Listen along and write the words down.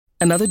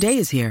Another day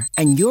is here,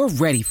 and you're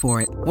ready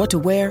for it. What to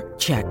wear?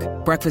 Check.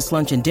 Breakfast,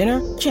 lunch, and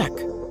dinner? Check.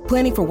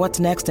 Planning for what's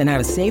next and how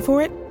to save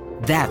for it?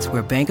 That's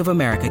where Bank of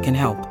America can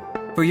help.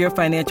 For your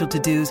financial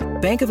to-dos,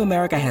 Bank of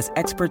America has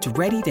experts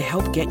ready to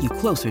help get you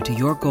closer to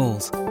your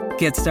goals.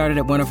 Get started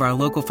at one of our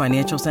local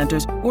financial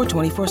centers or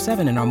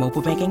 24/7 in our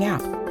mobile banking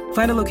app.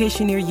 Find a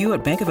location near you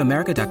at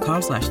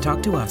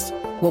bankofamerica.com/talktous.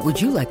 What would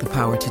you like the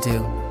power to do?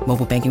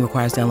 Mobile banking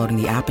requires downloading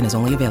the app and is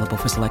only available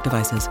for select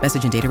devices.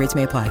 Message and data rates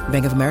may apply.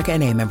 Bank of America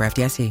N.A., member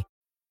FDIC.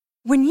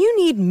 When you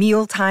need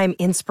mealtime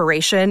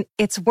inspiration,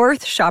 it's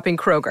worth shopping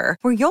Kroger,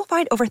 where you'll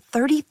find over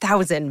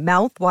 30,000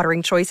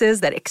 mouth-watering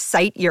choices that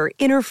excite your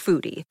inner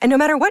foodie. And no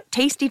matter what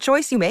tasty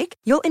choice you make,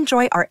 you'll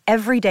enjoy our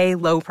everyday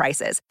low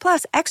prices,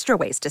 plus extra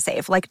ways to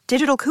save, like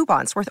digital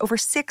coupons worth over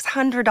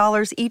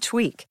 $600 each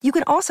week. You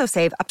can also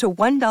save up to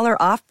 $1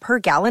 off per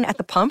gallon at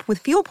the pump with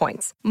fuel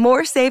points.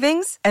 More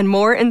savings and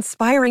more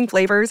inspiring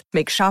flavors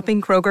make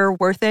shopping Kroger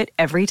worth it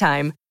every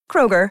time.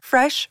 Kroger,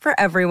 fresh for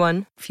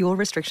everyone. Fuel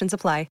restrictions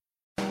apply.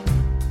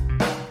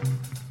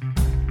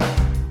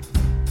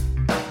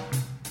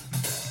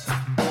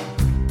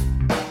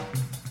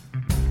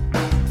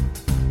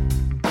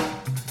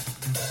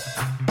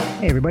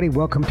 Hey everybody,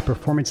 welcome to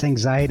Performance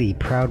Anxiety,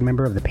 proud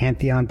member of the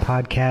Pantheon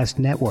Podcast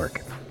Network.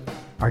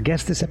 Our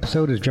guest this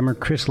episode is drummer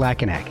Chris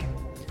Lackinac.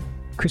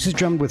 Chris has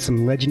drummed with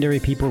some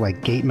legendary people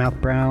like Gatemouth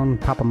Brown,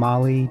 Papa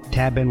Molly,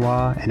 Tab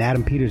Benoit, and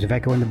Adam Peters of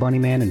Echo and the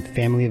Bunnymen and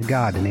Family of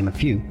God, to name a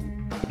few.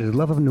 But his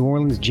love of New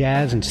Orleans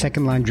jazz and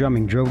second-line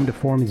drumming drove him to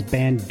form his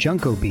band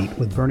Junko Beat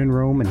with Vernon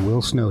Rome and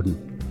Will Snowden.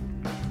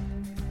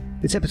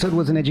 This episode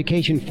was an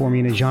education for me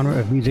in a genre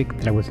of music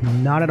that I was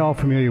not at all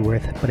familiar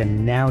with, but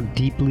am now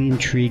deeply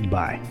intrigued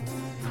by.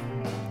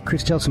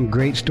 Chris tells some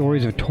great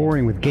stories of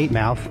touring with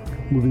Gatemouth,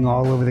 moving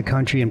all over the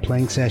country and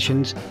playing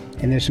sessions,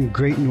 and there's some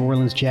great New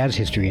Orleans jazz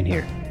history in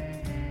here.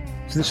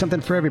 So there's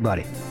something for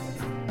everybody.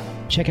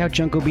 Check out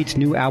Junko Beat's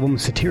new album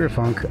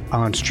Satirafunk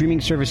on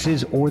streaming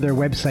services or their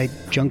website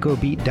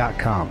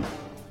junkobeat.com.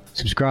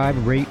 Subscribe,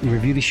 rate, and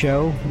review the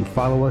show, and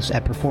follow us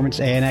at Performance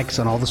ANX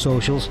on all the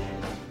socials.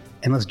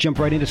 And let's jump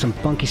right into some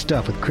funky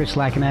stuff with Chris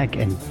Lackinac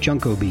and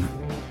Junko Beat.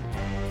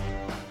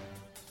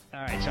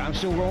 All right, so I'm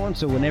still rolling,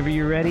 so whenever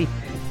you're ready,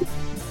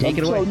 take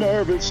it away. I'm so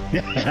nervous.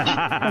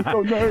 I'm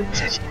so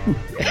nervous.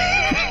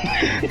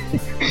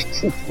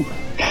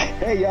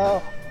 Hey,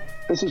 y'all.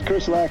 This is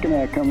Chris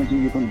Lackinac coming to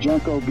you from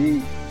Junko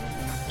Beat.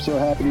 So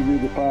happy to do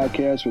the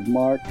podcast with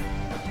Mark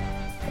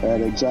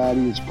at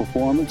Anxiety is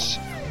Performance.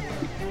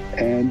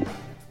 And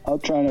I'll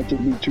try not to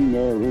be too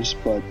nervous,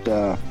 but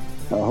I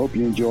hope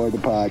you enjoy the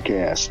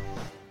podcast.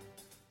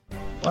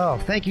 Oh,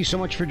 thank you so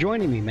much for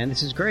joining me, man.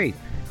 This is great.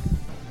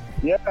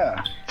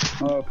 Yeah,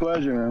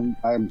 pleasure.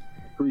 I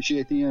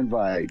appreciate the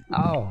invite.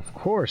 Oh, of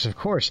course, of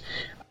course.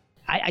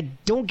 I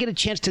don't get a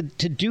chance to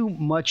do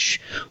much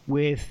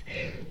with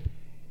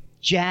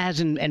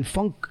jazz and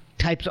funk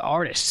types of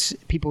artists,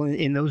 people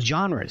in those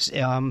genres.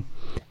 And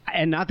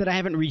not that I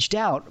haven't reached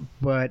out,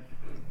 but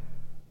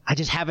I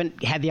just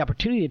haven't had the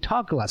opportunity to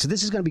talk a lot. So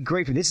this is going to be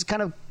great for me. This is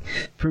kind of,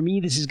 for me,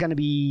 this is going to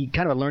be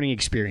kind of a learning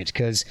experience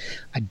because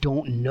I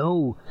don't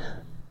know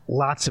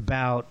lots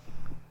about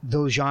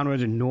those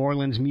genres in New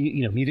Orleans,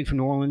 music from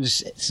New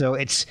Orleans. So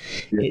it's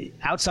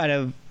outside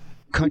of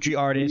country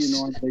artists. You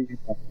normally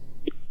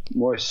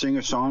more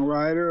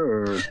singer-songwriter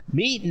or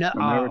me? No.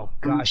 Oh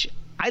gosh,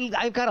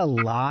 I've got a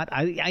lot.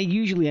 I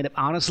usually end up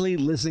honestly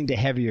listening to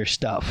heavier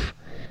stuff.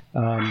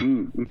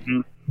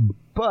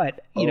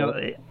 But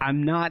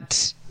I'm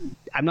not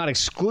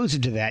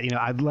exclusive to that.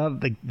 I'd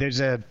love there's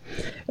an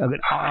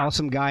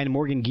awesome guy,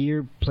 Morgan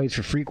Gear, plays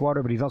for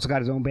Freakwater, but he's also got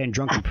his own band,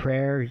 Drunken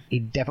Prayer.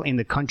 He's definitely in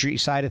the country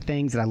side of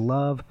things that I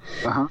love.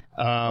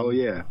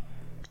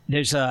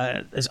 There's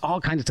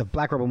all kinds of stuff.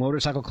 Black Rebel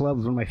Motorcycle Club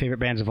is one of my favorite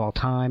bands of all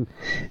time.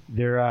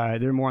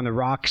 They're more on the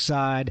rock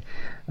side.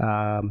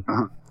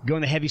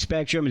 Going the heavy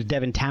spectrum is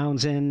Devin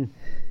Townsend.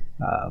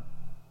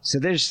 So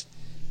there's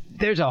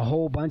a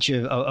whole bunch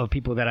of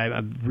people that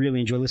I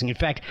really enjoy listening. In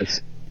fact,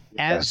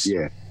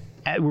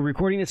 we're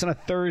recording this on a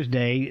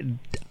Thursday.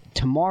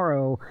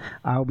 Tomorrow,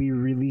 I'll be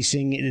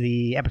releasing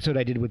the episode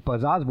I did with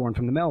Buzz Osborne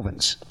from the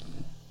Melvins.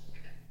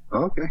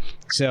 Okay.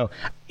 So,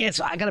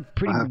 I got a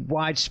pretty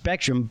wide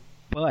spectrum,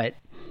 but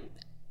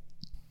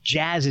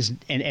jazz is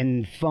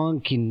and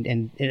funk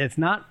and it's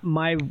not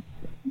my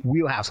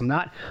wheelhouse. I'm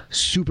not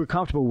super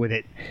comfortable with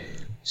it.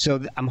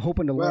 So I'm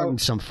hoping to learn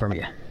some from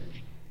you.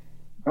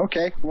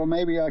 Okay, well,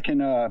 maybe I can,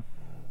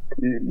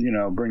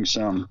 bring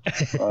some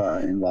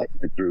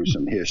enlightenment through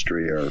some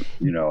history or,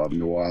 of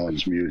New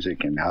Orleans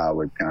music and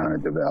how it kind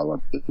of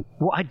developed.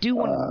 Well, I do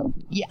want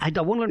to, I want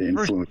to learn the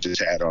influence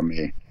it's had on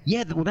me.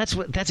 Yeah, well,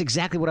 that's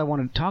exactly what I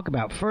want to talk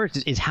about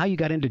first is how you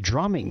got into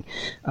drumming.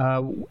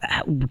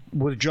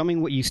 Was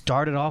drumming what you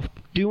started off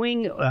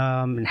doing?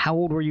 And how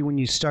old were you when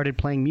you started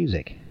playing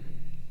music?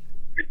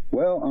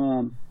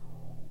 Well,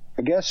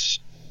 I guess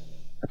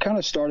I kind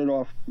of started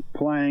off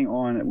playing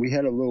on, we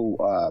had a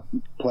little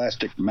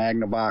plastic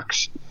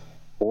Magnavox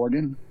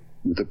organ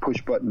with the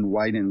push button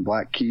white and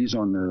black keys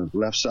on the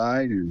left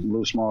side and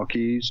little small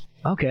keys.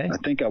 Okay. I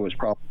think I was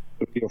probably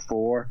 3 or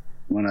 4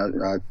 when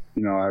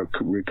I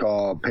could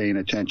recall paying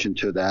attention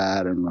to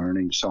that and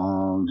learning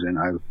songs. And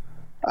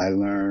I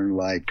learned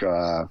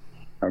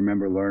I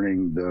remember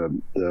learning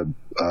the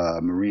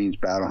Marines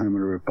Battle Hymn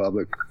of the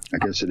Republic,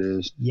 I guess it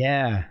is.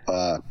 Yeah.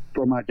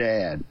 For my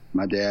dad.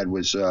 My dad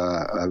was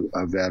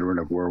a veteran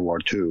of World War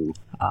II,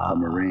 a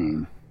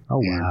Marine. Oh,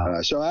 wow.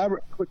 And, so I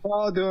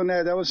recall doing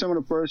that. That was some of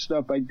the first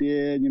stuff I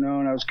did, and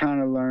I was kind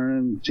of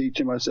learning,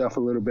 teaching myself a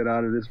little bit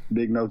out of this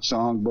Big Note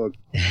songbook.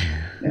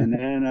 And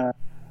then,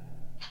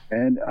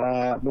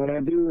 but I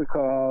do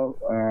recall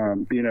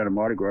being at a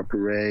Mardi Gras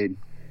parade,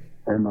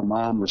 and my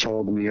mom was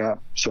holding me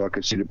up so I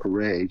could see the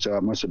parade. So I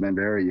must have been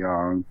very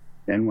young.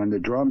 And when the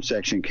drum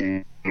section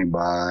came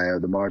by, or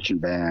the marching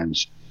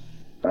bands,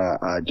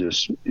 I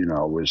just,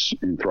 was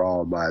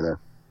enthralled by the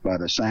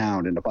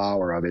sound and the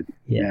power of it.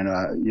 Yeah. And,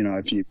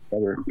 if you've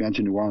ever been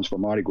to New Orleans for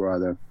Mardi Gras,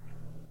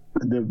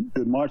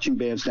 the marching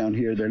bands down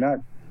here,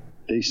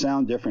 they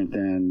sound different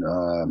than,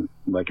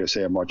 like I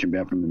say, a marching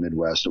band from the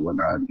Midwest or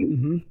whatnot,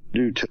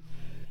 due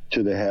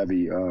to the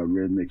heavy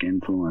rhythmic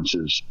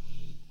influences,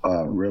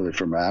 really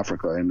from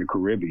Africa and the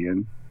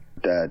Caribbean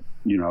that,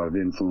 have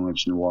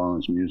influenced New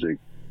Orleans music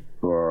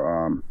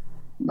for,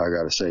 I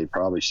got to say,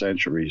 probably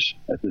centuries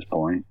at this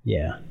point.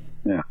 Yeah.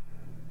 Yeah.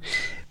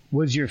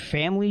 Was your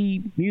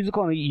family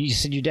musical? I mean, you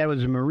said your dad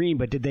was a Marine,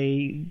 but did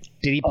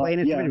he play an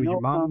instrument? Was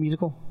your mom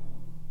musical?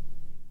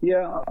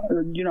 Yeah,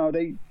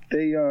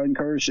 they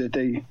encouraged it.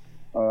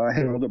 I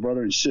had an older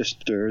brother and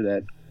sister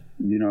that,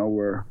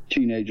 were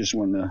teenagers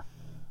when the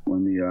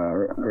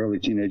early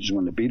teenagers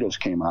when the Beatles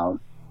came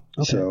out.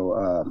 Okay.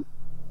 So,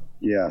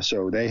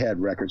 so they had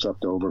records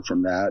left over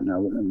from that,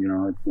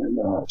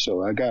 and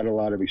so I got a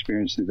lot of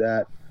experience through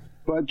that.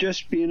 But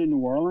just being in New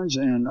Orleans,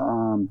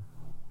 and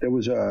there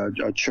was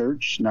a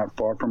church not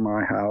far from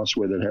my house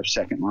where they'd have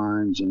second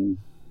lines, and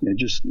it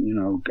just,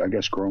 I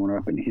guess growing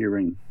up and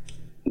hearing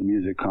the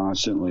music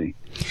constantly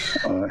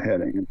had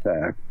an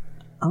impact.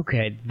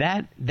 Okay,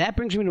 that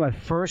brings me to my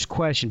first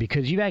question,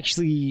 because you've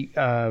actually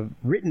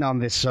written on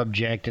this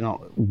subject.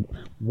 And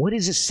what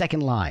is a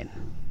second line?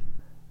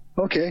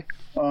 Okay,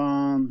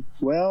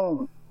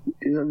 well,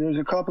 there's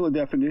a couple of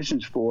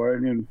definitions for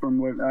it, and from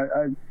what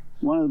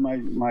one of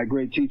my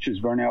great teachers,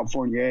 Vernal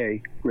Fournier,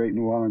 great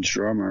New Orleans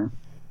drummer,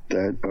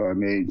 that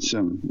made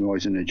some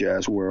noise in the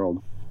jazz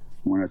world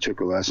when I took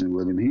a lesson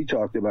with him. He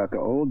talked about the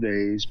old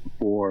days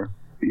before,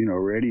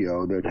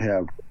 radio, that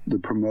have the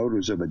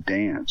promoters of a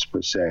dance,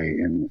 per se,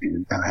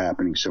 in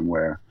happening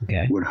somewhere,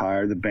 would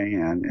hire the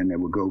band, and they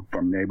would go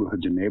from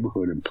neighborhood to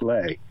neighborhood and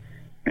play.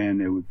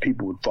 And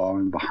people would fall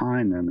in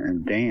behind them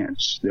and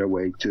dance their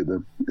way to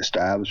the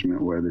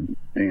establishment where the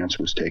dance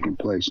was taking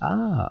place.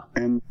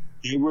 And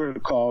they were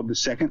called the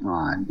second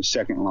line, the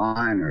second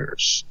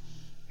liners.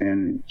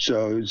 And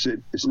so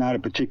it's not a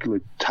particular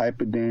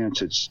type of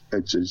dance. It's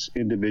as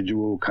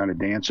individual kind of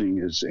dancing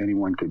as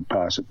anyone could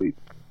possibly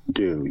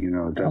do.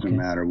 It doesn't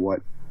matter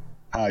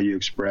how you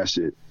express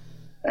it.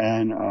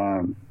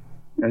 And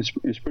it's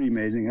pretty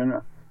amazing.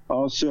 And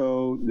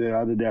also, the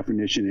other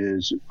definition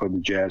is for the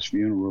jazz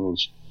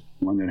funerals,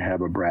 one that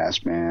have a brass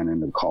band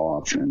and the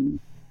coffin,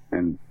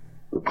 and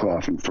the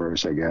coffin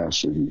first, I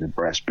guess, and the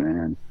brass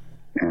band.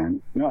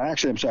 And no,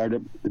 actually, I'm sorry,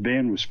 the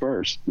band was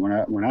first when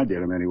I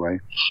did them anyway.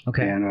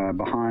 Okay. And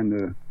behind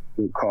the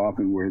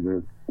coffin were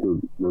the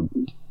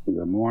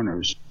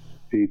mourners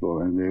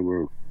people, and they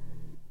were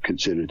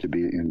considered to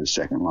be in the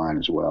second line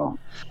as well.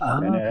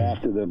 And then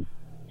after the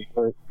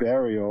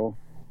burial,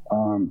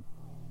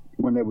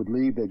 when they would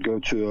leave, they'd go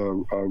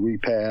to a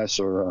repast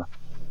or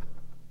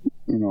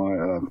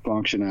a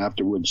function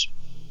afterwards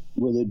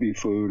where there'd be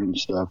food and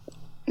stuff.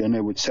 Then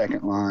they would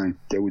second line.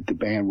 The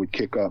band would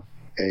kick up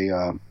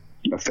a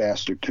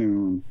faster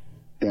tune.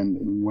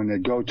 Then when they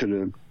go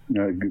to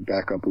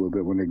back up a little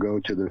bit, when they go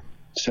to the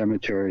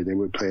cemetery, they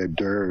would play a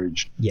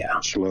dirge,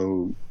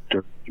 slow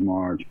dirge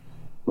march,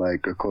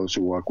 like A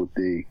Closer Walk With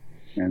Thee.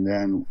 And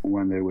then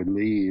when they would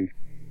leave,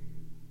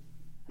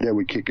 they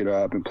would kick it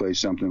up and play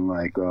something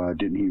like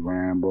Didn't He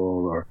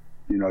Ramble, or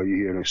you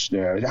hear the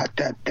snare, that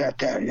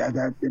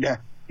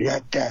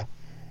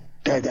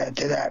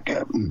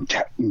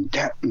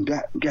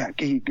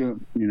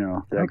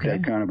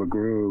kind of a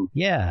groove.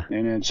 Yeah.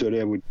 And then so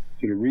they would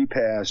sort of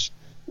repass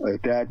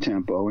at that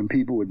tempo, and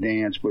people would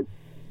dance. But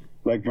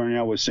like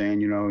Vernal was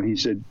saying, he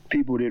said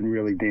people didn't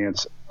really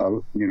dance,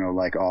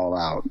 like all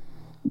out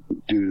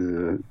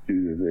due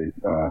to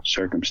the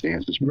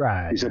circumstances.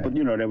 Right. He said, but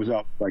there was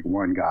like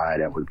one guy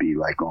that would be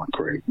like going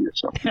crazy or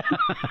something.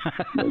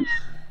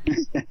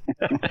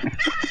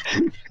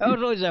 Oh,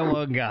 there's always that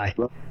one guy.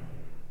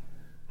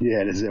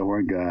 Yeah, there's that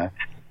one guy.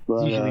 But,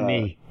 it's usually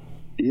me.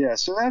 Yeah,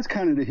 so that's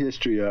kind of the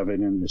history of it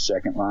in the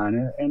second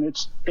line, and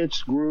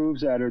it's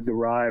grooves that are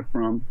derived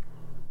from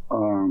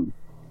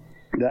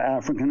the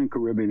African and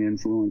Caribbean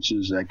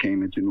influences that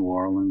came into New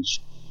Orleans,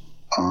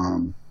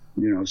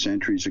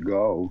 centuries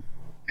ago,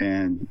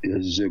 and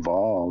has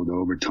evolved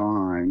over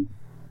time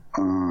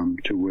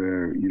to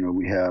where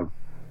we have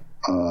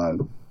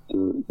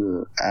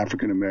the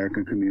African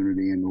American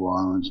community in New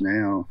Orleans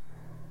now,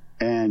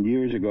 And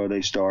years ago,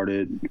 they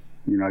started,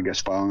 I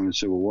guess following the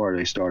Civil War,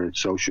 they started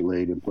social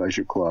aid and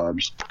pleasure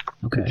clubs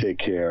to take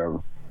care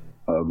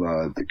of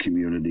the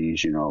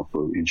communities,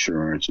 for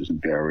insurances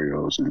and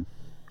burials. And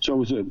so it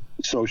was a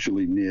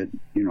socially knit,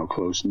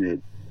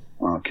 close-knit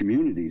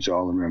communities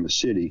all around the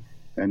city.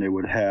 And they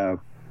would have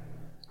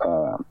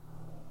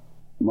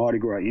Mardi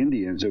Gras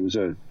Indians. There was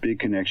a big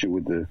connection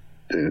with the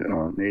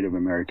Native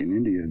American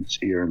Indians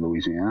here in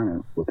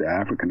Louisiana with the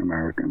African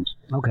Americans.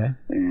 Okay.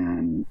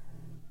 And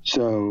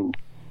so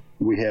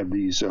we have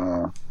these,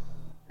 the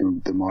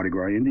Mardi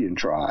Gras Indian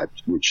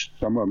tribes, which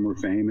some of them are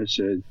famous.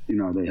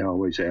 They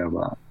always have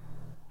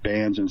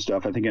bands and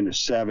stuff. I think in the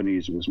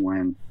 70s was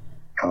when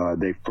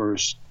they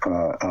first,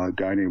 a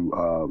guy named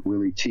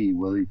William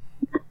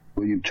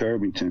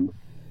Turbington,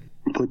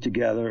 put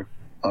together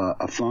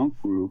a funk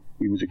group.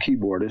 He was a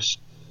keyboardist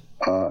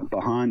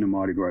behind the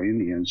Mardi Gras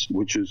Indians,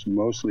 which is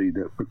mostly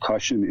the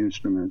percussion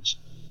instruments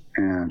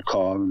and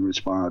call and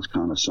response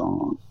kind of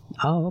songs.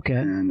 Oh, okay.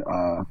 And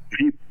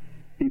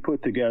he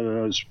put together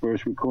those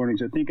first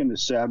recordings, I think, in the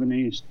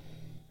 70s,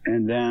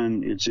 and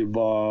then it's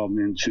evolved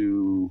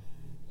into,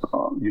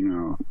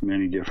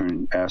 many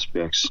different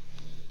aspects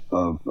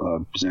of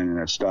presenting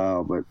that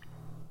style. But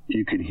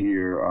you could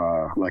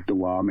hear like the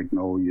Wild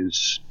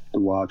Magnolias, the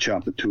Wild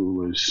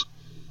Chapatulas.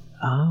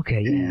 Oh,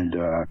 okay. Yeah. And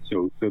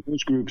so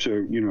those groups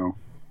are,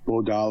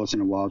 Bull Dallas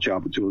and the Wild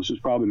Chapatulas is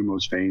probably the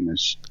most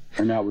famous,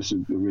 and that was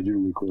the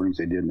original recordings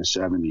they did in the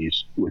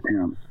 70s with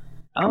him.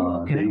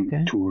 Oh, okay.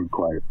 They toured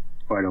quite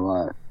a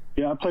lot.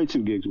 Yeah, I played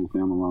some gigs with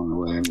them along the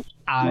way.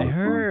 I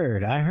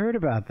heard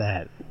about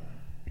that.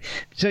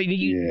 So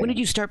when did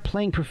you start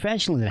playing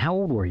professionally? How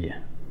old were you?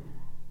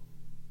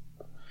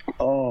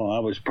 Oh, I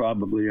was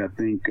probably, I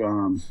think,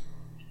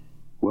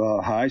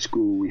 high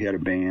school we had a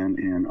band,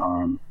 and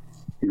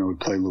we'd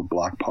play little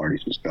block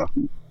parties and stuff.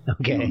 And,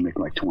 okay. Make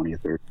like 20 or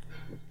 30.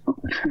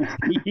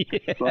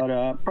 Yeah.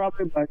 But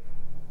probably about,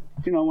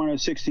 when I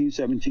was 16,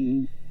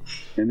 17.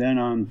 And then,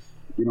 I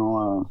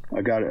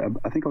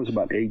think I was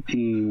about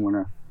 18 when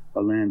I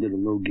landed a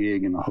little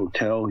gig in a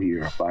hotel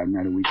here, a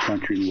 5-night-a-week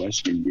country and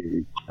western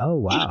gig. Oh,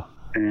 wow.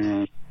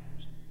 And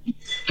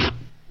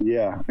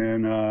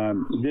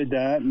did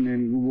that, and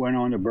then we went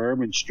on to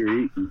Bourbon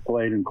Street and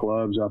played in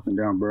clubs up and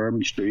down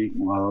Bourbon Street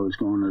while I was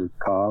going to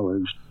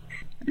college.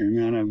 And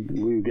then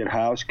we would get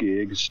house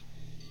gigs.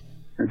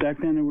 And back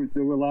then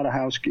there were a lot of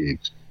house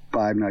gigs,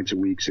 5 nights a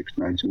week, 6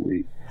 nights a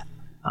week.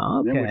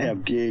 Okay. Then we'd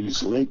have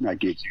gigs, late night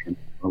gigs,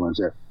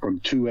 from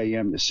 2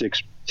 a.m. to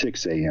 6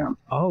 a.m.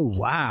 Oh,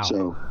 wow.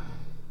 So,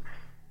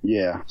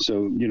 yeah.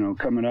 So,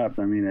 coming up,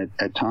 I mean,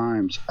 at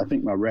times, I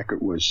think my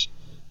record was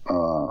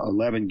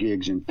 11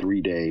 gigs in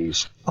 3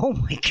 days. Oh,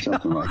 my God.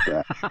 Something like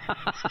that.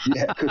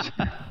 Yeah, because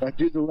I'd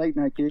do the late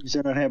night gigs,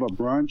 then I'd have a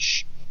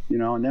brunch,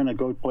 and then I'd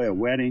go play a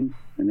wedding,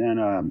 and then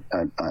an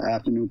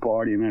afternoon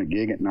party, and then a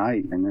gig at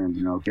night, and then,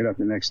 get up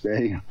the next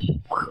day.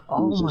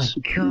 Oh, my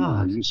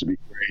God. It used to be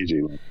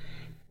crazy.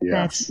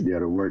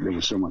 The work, there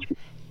was so much.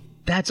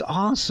 That's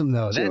awesome,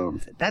 though.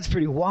 That's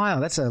pretty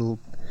wild. That's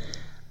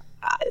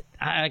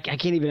I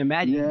can't even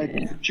imagine.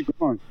 Yeah, keep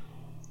going.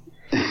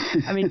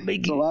 I mean,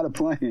 it's a lot of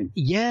playing.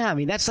 Yeah, I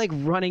mean, that's like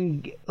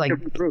running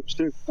different groups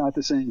too. Not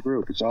the same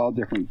group. It's all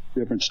different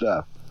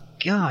stuff.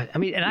 God, I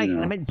mean, and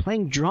I mean,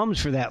 playing drums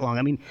for that long.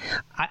 I mean,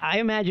 I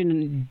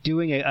imagine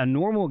doing a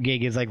normal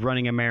gig is like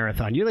running a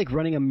marathon. You're like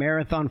running a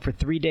marathon for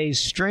 3 days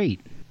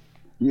straight.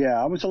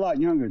 Yeah, I was a lot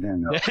younger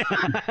then, though.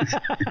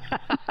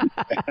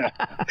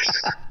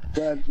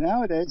 But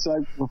nowadays,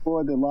 like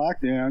before the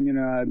lockdown,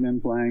 I've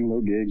been playing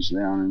little gigs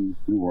down in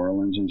New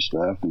Orleans and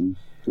stuff, and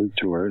for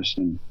tourists,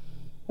 and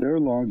they're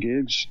long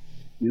gigs,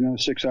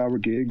 6-hour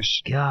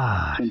gigs.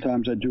 God.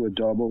 Sometimes I do a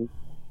double,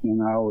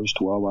 10 hours,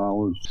 12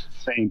 hours,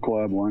 same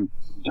club one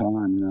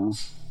time,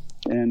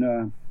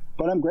 And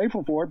but I'm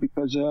grateful for it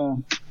because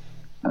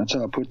that's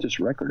how I put this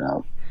record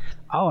out.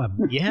 Oh,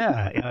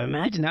 yeah.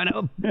 Imagine.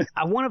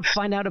 I want to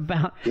find out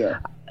about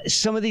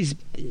some of these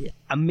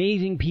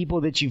amazing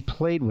people that you've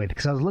played with,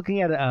 because I was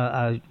looking at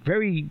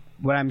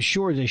what I'm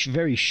sure is a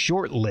very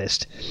short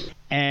list.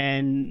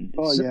 And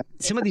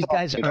some of these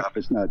guys are...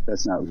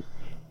 That's not...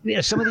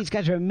 Yeah, some of these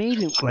guys are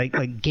amazing, like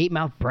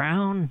Gatemouth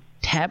Brown,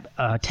 Tab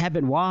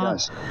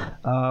Benoit, yes.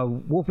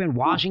 Wolfman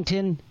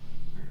Washington.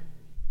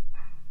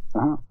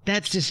 Uh-huh.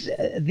 That's just...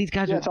 these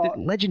guys are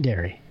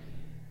legendary.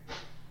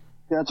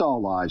 That's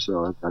all lies,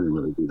 though. I didn't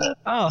really do that.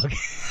 Oh, okay.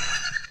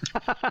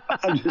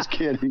 I'm just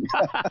kidding.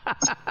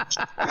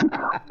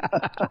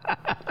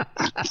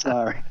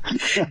 Sorry.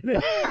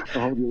 I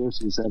hope you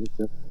listen to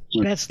that.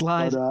 Best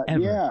lies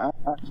ever. Yeah,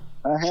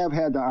 I have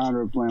had the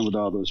honor of playing with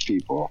all those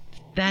people.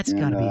 That's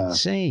got to be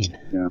insane.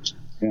 Yeah,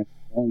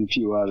 and a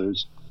few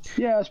others.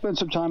 Yeah, I spent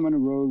some time on the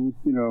road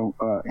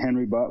with,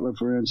 Henry Butler,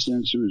 for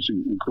instance, who was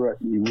an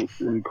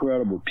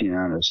incredible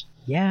pianist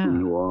in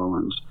New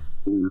Orleans.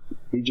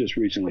 He just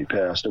recently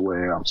passed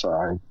away. I'm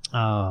sorry.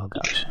 Oh,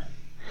 gosh.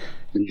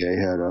 Yeah, he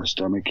had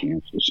stomach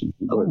cancer.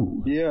 But,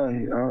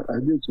 I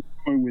did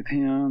some with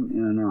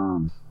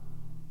him,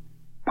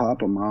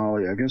 Papa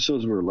Molly. I guess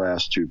those were the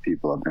last two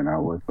people I've been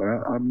out with. But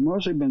I've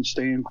mostly been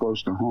staying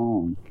close to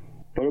home.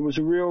 But it was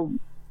a real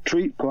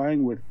treat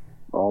playing with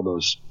all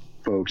those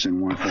folks in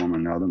one form or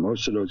another.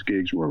 Most of those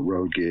gigs were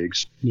road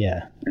gigs.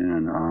 Yeah.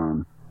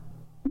 And,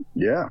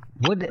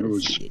 it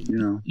was,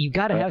 you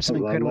got to have some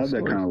incredible I love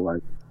stories. that kind of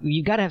life.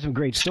 You got to have some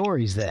great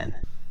stories then.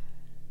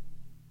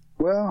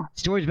 Well,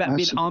 stories about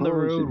being on the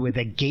road with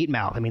a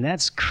Gatemouth. I mean,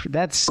 that's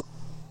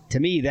to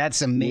me,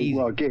 that's amazing.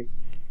 Well,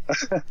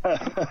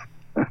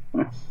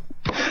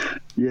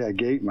 yeah,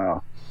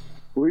 Gatemouth.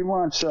 We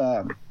once,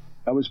 I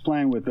was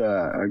playing with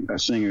a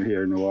singer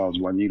here in New Orleans,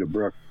 Juanita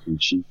Brooks,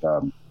 and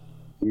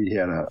we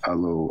had a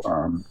little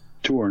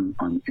tour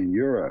in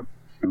Europe.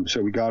 And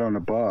so we got on a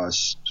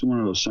bus. It's one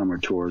of those summer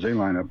tours. They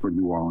line up for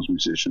New Orleans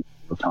musicians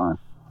all the time.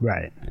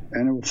 Right.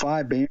 And there were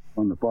 5 bands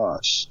on the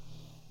bus.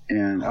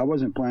 And I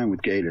wasn't playing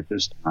with Gate at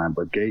this time,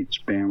 but Gate's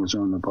band was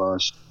on the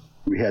bus.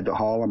 We had the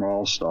Harlem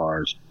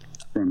All-Stars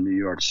from New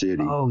York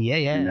City. Oh, yeah.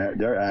 And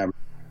their average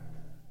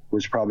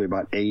was probably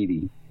about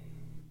 80.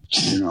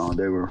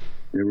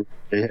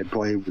 They had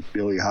played with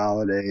Billie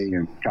Holiday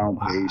and Count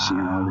Basie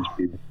and all these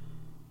people.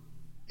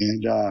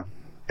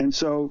 And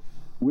so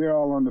we're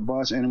all on the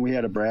bus, and we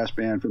had a brass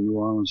band from New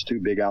Orleans too.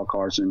 Big Al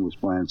Carson was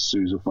playing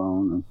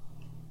sousaphone.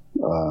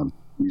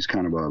 He's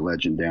kind of a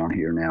legend down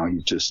here now.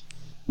 He's just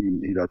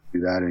he doesn't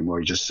do that anymore.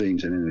 He just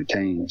sings and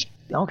entertains.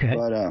 Okay.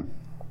 But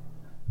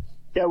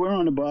we're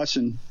on the bus,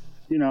 and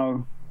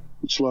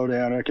slow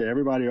down. Okay,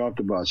 everybody off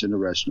the bus in the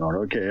restaurant.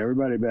 Okay,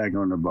 everybody back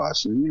on the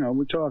bus. And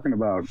we're talking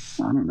about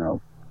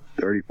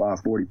 35,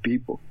 40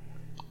 people.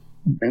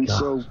 And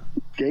so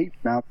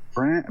Gatemouth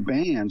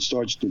band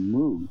starts to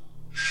move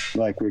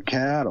like we're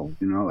cattle,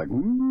 like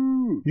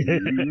woo.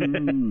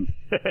 When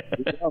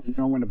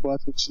the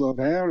bus would slow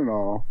down and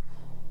all.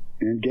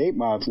 And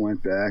Gatemouth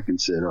went back and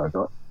said,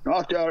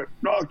 knock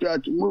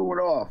that, move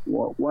it off.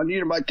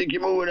 Juanita might think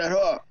you're moving at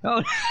her.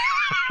 Oh.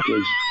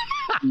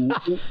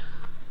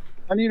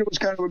 Juanita was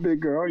kind of a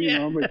big girl,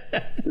 but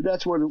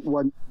that's what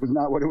was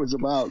not what it was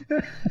about.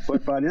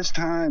 But by this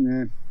time,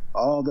 man,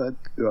 all the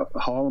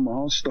Harlem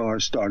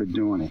All-Stars started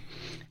doing it.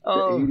 The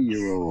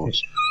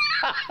 80-year-olds.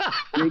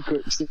 They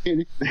couldn't say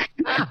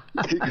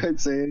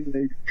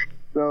anything.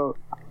 So,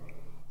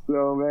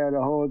 man,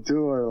 the whole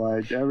tour,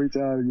 like, every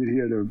time you'd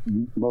hear the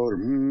motor,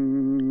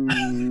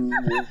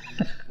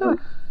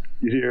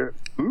 you'd hear,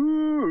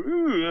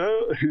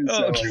 it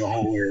sounded like a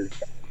whole word.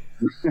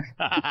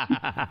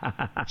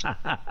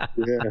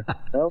 Yeah,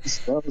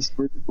 that was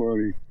pretty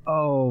funny.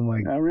 Oh,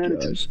 my gosh. I ran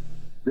into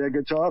the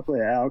guitar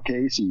player, Al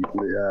Casey,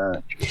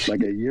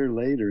 like a year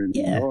later in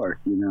New York,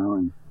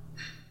 and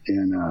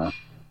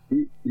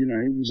he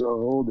was so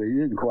old that he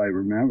didn't quite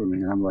remember me.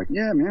 And I'm like,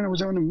 yeah, man, I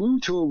was on the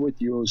Mood Tour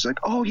with you. I was like,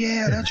 oh,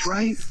 yeah, that's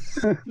right.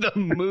 The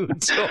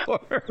Mood Tour.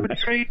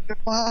 Drank the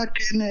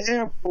vodka in the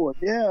airport.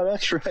 Yeah,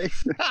 that's right.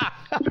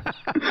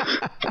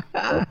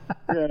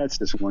 Yeah, that's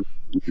just one.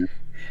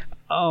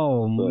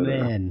 Oh,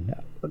 man.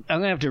 I'm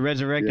going to have to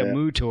resurrect a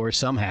Mood Tour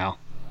somehow.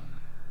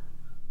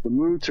 The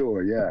Mood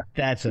Tour, yeah.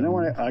 That's and then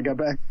when I got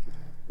back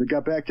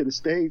to the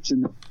States,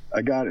 and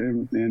I got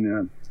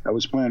in I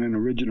was playing an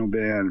original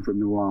band from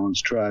New Orleans,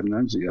 Tribe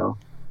Nunzio.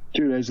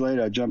 2 days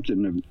later, I jumped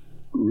in the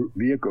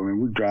vehicle, and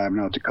we're driving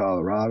out to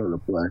Colorado to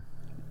play.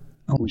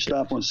 We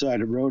stop on the side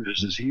of the road.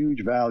 There's this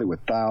huge valley with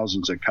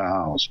thousands of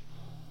cows.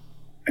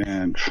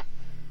 And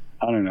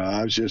I don't know,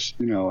 I was just,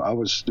 I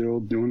was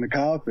still doing the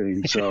cow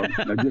thing. So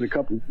I did a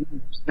couple of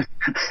moves.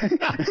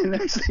 And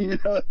next thing you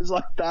know, there's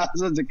like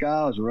thousands of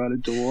cows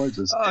running towards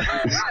us.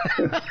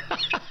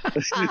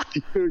 This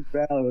huge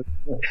valley,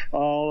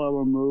 all of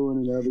them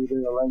moving and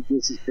everything. I'm like,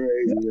 this is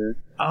crazy, man.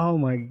 Oh,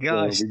 my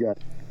gosh. So we got...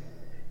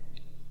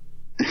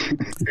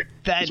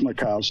 That's my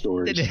cow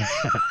stories.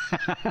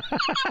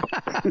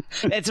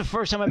 It's the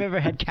first time I've ever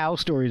had cow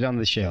stories on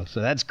the show,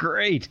 so that's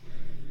great.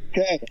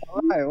 Okay,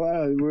 all right,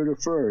 well, we're the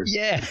first.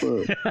 Yeah.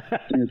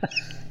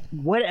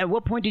 At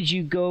what point did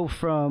you go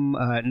from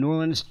New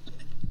Orleans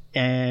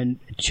and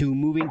to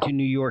moving to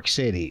New York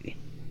City?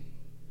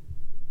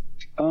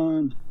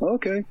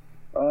 Okay.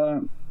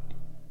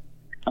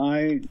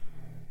 I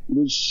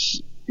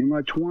was in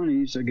my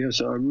 20s, I guess.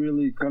 I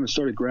really kind of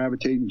started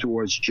gravitating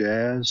towards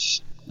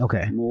jazz.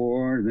 Okay.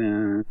 More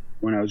than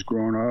when I was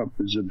growing up.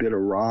 It was a bit of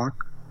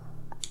rock.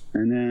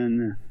 And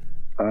then,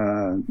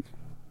 I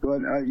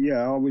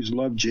always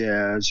loved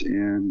jazz.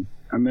 And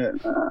I met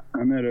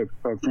a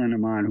friend of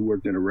mine who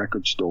worked at a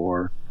record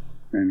store.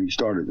 And he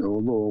started, a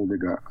little older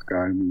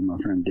guy, my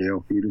friend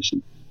Dale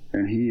Peterson.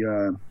 And he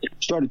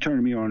started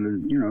turning me on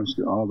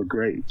to, all the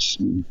greats.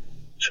 And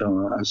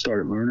so I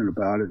started learning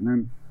about it. And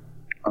then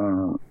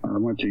I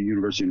went to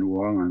University of New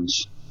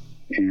Orleans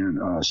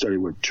and studied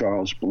with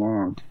Charles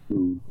Blanc,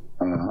 who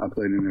I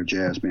played in their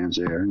jazz bands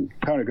there, and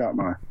kind of got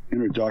my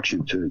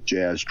introduction to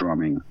jazz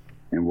drumming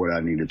and what I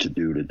needed to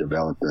do to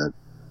develop that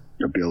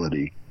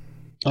ability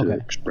to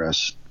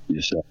express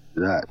yourself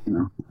to that,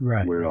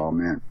 right. What it all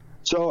meant.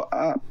 So,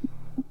 I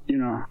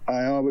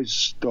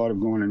always thought of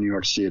going to New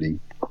York City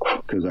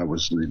because I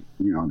was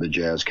the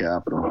jazz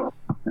capital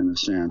in a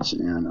sense.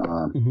 And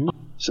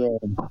So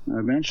I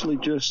eventually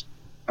just,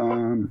 so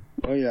on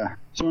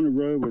the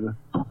road with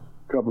a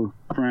couple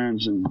of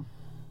friends, and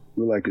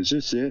we're like, is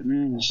this it,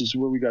 man? This is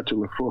what we got to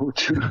look forward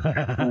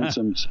to? And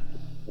some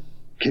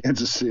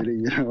Kansas City,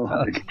 you know.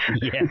 Like,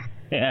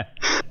 yeah.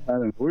 I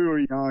don't know. We were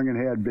young and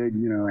had big,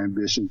 you know,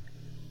 ambition.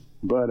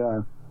 But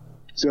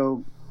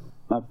so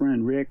my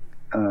friend Rick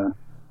and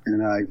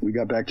we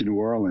got back to New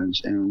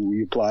Orleans, and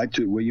we applied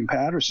to William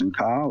Patterson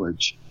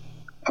College.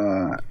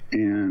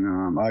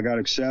 And I got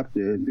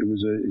accepted.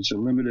 It's a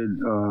limited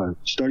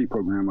study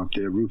program up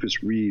there.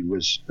 Rufus Reed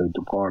was the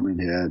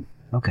department head.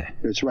 Okay.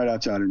 It's right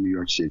outside of New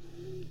York City.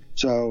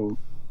 So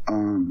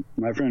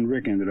my friend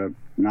Rick ended up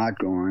not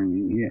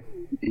going.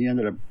 He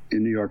ended up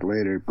in New York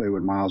later, played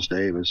with Miles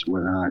Davis,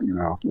 whatnot, you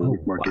know,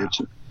 with Mark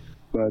Gibson.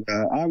 But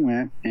I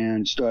went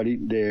and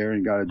studied there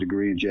and got a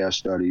degree in jazz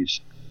studies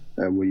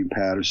at William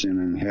Patterson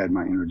and had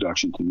my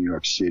introduction to New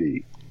York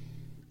City.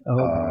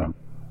 And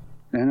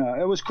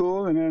it was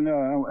cool. And then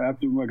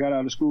after I got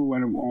out of school,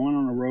 went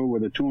on the road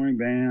with a touring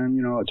band,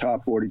 you know, a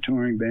top 40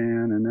 touring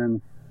band. And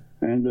then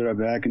I ended up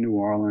back in New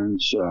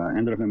Orleans.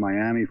 Ended up in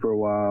Miami for a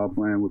while,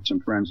 playing with some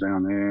friends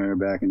down there,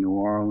 back in New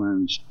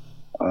Orleans.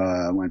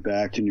 Went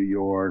back to New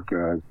York.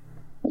 I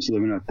was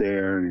living up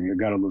there, and I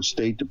got a little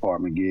State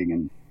Department gig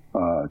in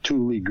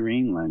Thule,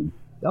 Greenland.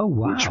 Oh,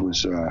 wow. Which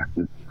was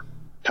the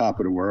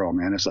top of the world,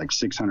 man. It's like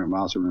 600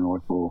 miles from the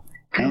North Pole.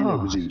 And it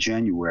was in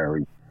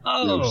January.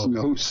 Oh. There was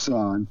no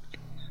sun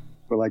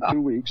for like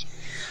 2 weeks.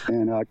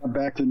 And I got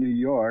back to New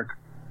York,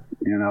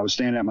 and I was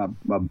staying at my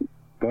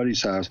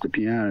buddy's house, the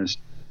pianist,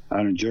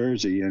 out in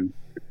Jersey. And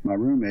my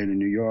roommate in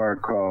New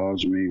York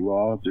calls me,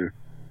 Walter,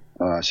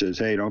 says,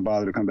 hey, don't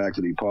bother to come back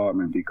to the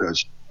apartment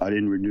because I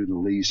didn't renew the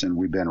lease and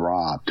we've been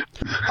robbed.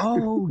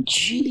 Oh,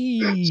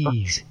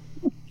 jeez.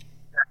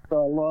 So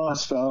I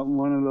lost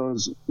one of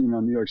those, you know,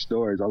 New York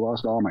stories. I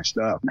lost all my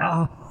stuff.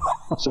 Oh.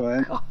 So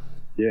I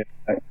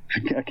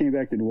came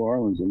back to New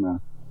Orleans and,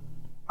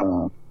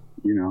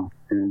 you know,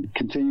 and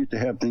continued to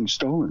have things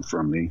stolen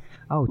from me.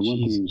 Oh,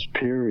 jeez.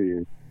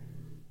 Period.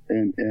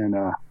 And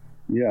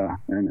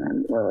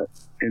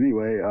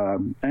anyway, I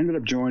ended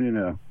up joining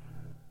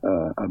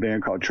a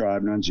band called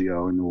Tribe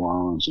Nunzio in New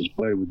Orleans. Just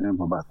played with them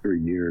for about 3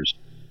 years.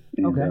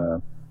 And,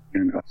 okay.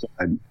 And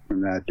aside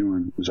from that,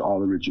 was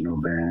all original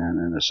band,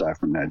 and aside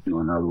from that,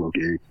 doing other little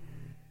gigs.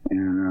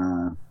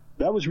 And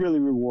that was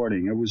really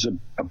rewarding. It was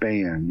a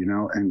band, you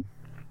know. And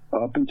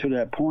up until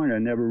that point, I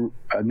never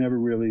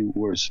really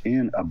was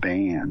in a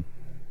band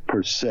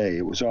per se.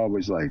 It was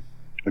always like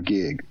a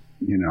gig,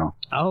 you know.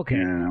 Okay.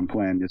 And I'm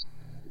playing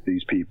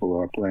these people,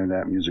 or playing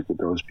that music with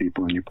those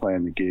people, and you're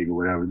playing the gig or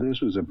whatever.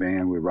 This was a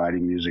band. We're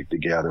writing music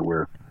together.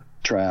 We're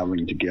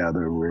traveling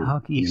together.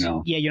 We're, you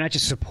know. Yeah, you're not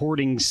just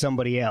supporting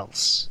somebody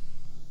else.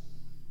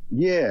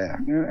 Yeah,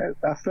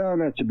 I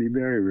found that to be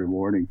very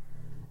rewarding.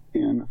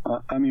 And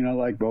I mean, I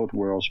like both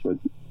worlds, but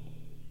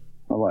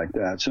I like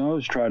that. So I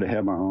always try to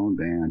have my own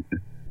band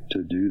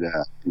to do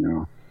that, you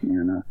know.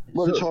 And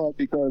but it's hard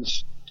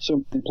because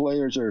some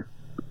players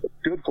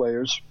good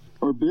players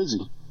are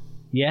busy.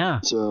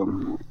 Yeah.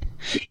 So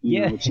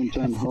you know, it's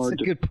sometimes hard.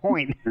 That's a good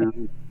point.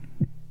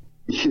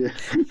 Yeah.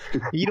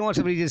 You don't want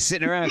somebody just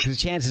sitting around because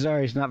chances are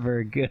he's not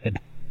very good.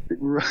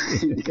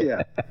 Right.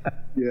 Yeah.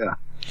 Yeah.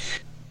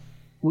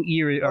 What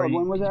year are you?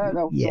 When was that?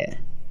 Yeah.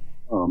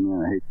 Oh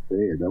man, I hate to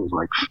say it. That was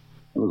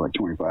like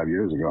 25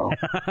 years ago.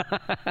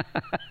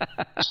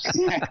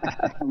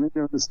 I've been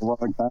doing this a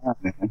long time,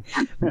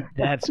 man.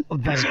 That's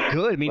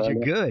good. It means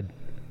you're good.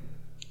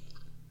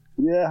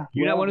 Yeah.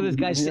 You're not one of those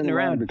guys sitting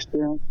around.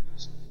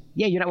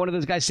 Yeah, you're not one of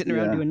those guys sitting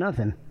around doing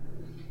nothing.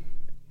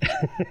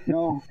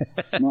 No,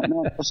 not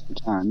most of the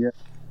time.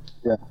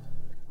 Yeah.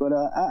 But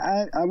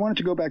I wanted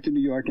to go back to New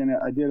York, and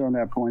I did on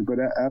that point. But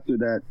after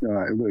that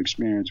little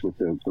experience with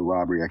the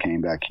robbery, I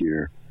came back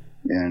here,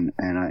 and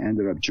I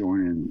ended up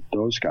joining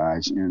those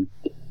guys. And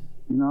you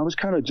know, I was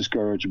kind of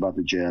discouraged about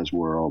the jazz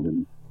world,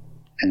 and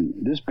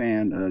this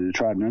band, the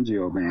Tribe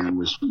Nunzio band,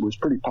 was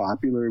pretty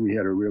popular. We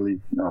had a really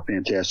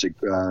fantastic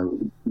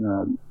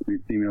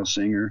female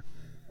singer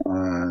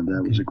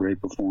that was a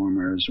great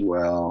performer as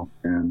well,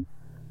 and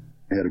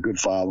had a good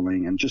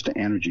following, and just the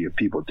energy of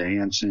people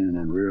dancing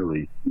and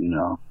really, you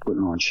know,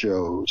 putting on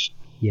shows.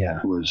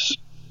 Yeah,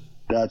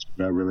 that's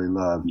what I really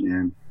loved.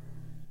 And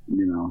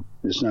you know,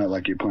 it's not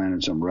like you're playing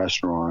in some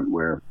restaurant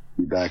where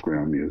your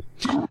background music.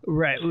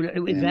 Right.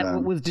 Is that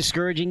what was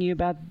discouraging you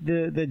about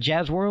the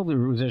jazz world,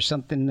 or was there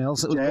something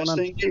else that was going on?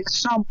 It's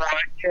somewhat.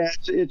 Yeah,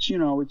 it's you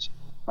know, it's.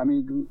 I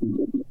mean,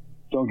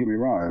 don't get me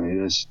wrong. I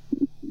mean, it's,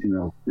 you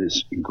know,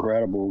 this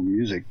incredible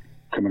music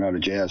coming out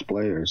of jazz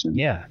players, and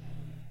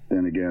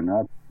then again,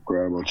 not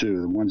incredible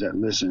too. The ones that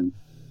listen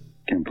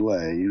can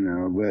play, you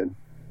know.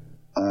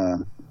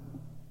 But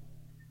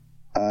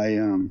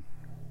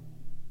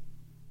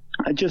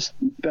I just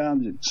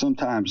found it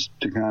sometimes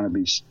to kind of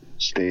be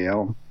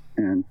stale,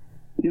 and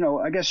you know,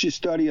 I guess you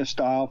study a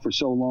style for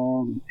so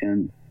long,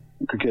 and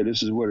okay,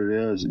 this is what it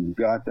is, and you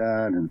got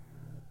that, and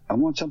I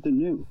want something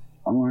new.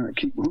 I want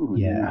to keep moving.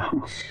 Yeah. You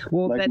know?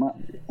 Well, like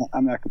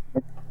I'm not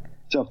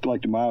myself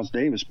like to Miles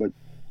Davis, but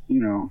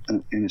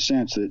in a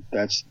sense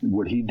that's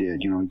what he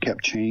did. He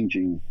kept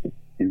changing,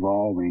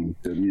 evolving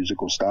the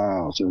musical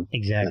styles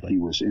that he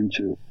was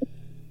into.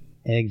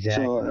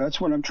 Exactly. So that's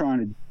what I'm trying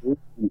to do.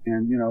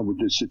 And, with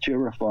the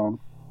Satira Funk,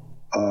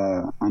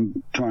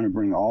 I'm trying to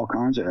bring all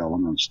kinds of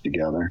elements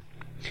together.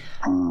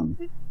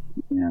 And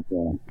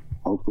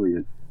hopefully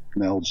it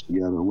melds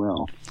together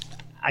well.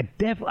 I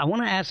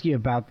want to ask you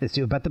about this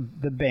too, about the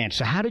band.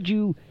 So how did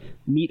you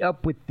meet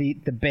up with the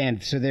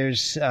band? So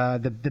there's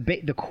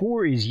the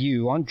core is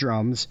you on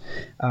drums,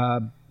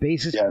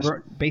 bassist Yes.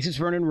 Bassist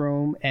Vernon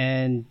Rome,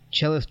 and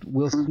cellist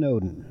Will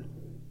Snowden.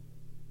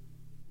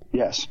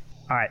 Yes.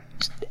 All right.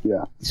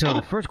 Yeah. So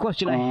the first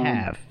question I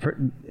have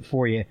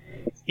for you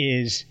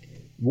is,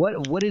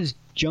 what is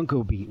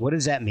Junko Beat? What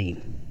does that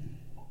mean?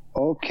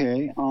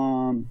 Okay.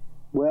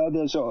 Well,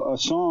 there's a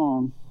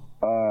song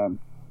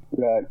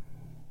that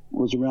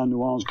was around New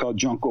Orleans called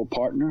Junko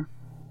Partner.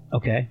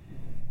 Okay.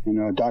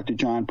 And Dr.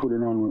 John put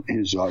it on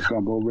his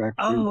gumbo record.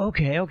 Oh,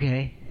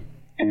 okay.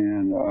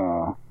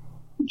 And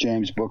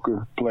James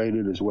Booker played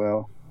it as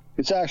well.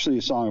 It's actually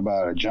a song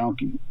about a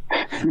junkie.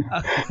 When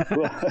I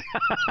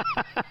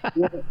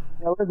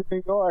lived in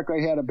New York, I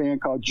had a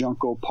band called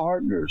Junko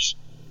Partners.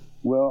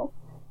 Well,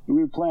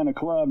 we were playing a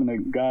club, and the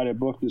guy that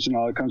booked us and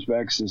all, comes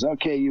back and says,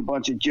 "Okay, you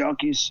bunch of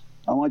junkies,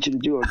 I want you to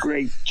do a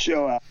great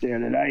show out there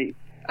tonight."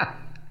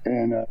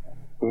 And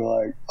we're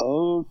like,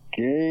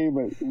 "Okay,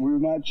 but we're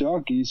not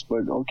junkies,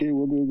 but okay,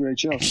 we'll do a great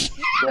show."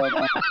 But,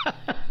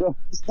 so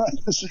I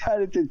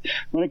decided to,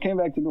 when I came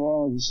back to New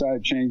Orleans, I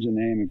decided to change the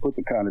name and put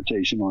the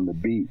connotation on the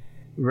beat.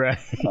 Right.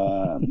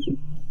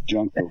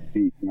 Junko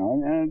Beat,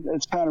 and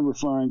it's kind of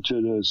referring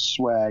to the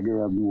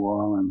swagger of New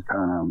Orleans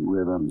kind of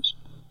rhythms,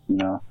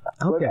 Okay.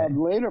 But I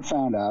later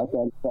found out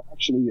that it's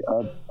actually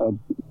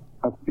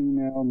a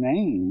female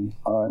name,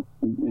 a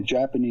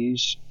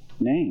Japanese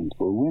name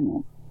for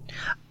women.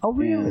 Oh,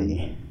 really?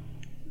 And,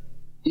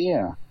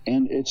 yeah,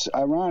 and it's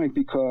ironic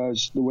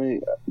because the way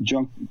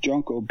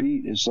Junko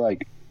Beat is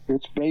like,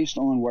 it's based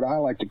on what I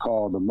like to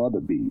call the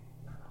mother beat,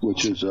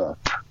 which is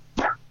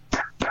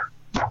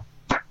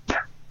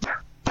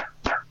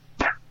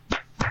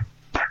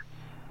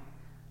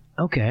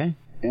Okay.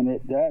 And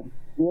that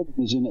rhythm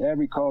is in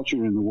every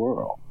culture in the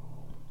world.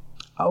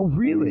 Oh,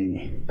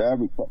 really?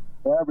 Every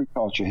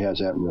culture has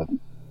that rhythm.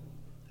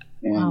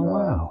 And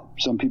wow.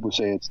 Some people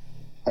say it's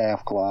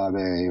half clave,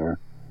 or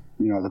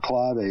the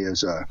clave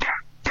is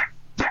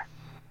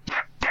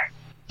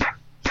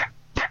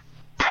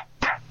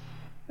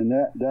and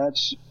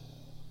that's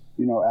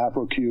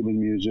Afro-Cuban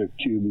music,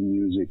 Cuban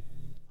music.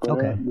 But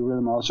Okay. The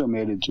rhythm also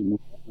made it to New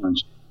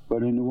Orleans.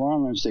 But in New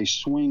Orleans, they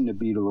swing the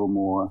beat a little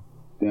more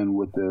than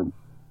with the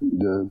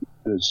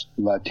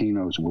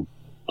Latinos would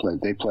play.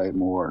 They play it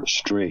more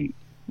straight.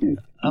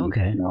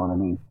 Okay. You know what I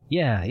mean?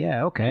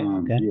 Yeah. Okay.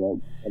 Okay. Yeah,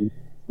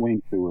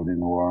 swing through it in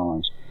New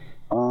Orleans.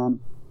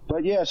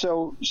 But yeah,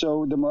 so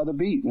the mother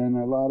beat, and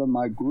a lot of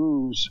my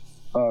grooves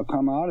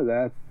come out of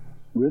that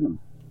rhythm.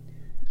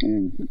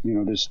 And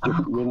there's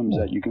different rhythms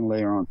that you can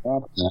layer on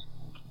top of that.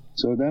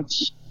 So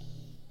that's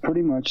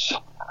pretty much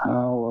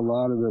how a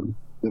lot of the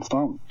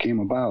funk came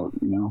about.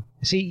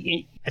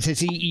 See,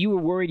 you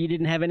were worried you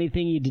didn't have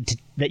anything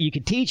that you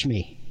could teach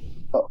me.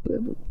 Oh,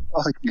 you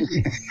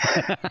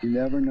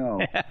never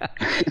know.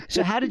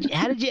 So how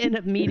did you end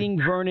up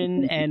meeting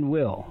Vernon and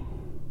Will?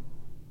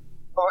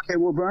 Okay,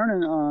 well,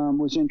 Vernon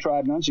was in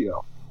Tribe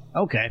Nunzio.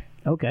 Okay.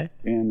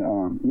 And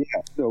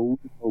so we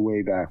go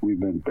way back. We've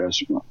been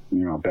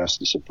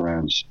bestest of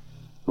friends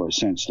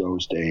since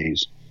those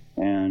days.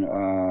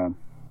 And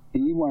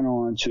he went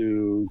on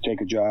to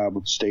take a job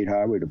with the State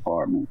Highway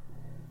Department,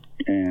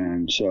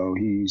 and so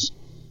he's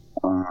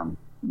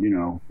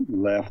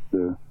left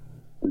the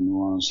New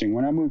Orleans thing.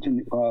 When I moved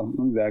to let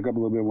me back up a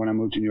little bit. When I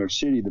moved to New York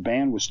City, the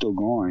band was still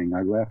going.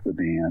 I left the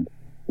band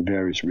for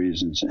various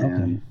reasons,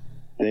 and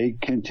they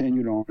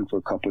continued on for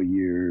a couple of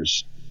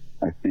years,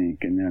 I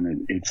think, and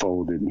then it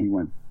folded, and he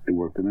went to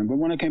work for them. But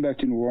when I came back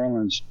to New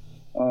Orleans,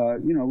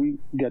 we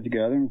got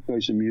together and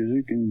played some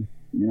music and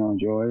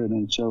enjoy it,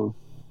 and so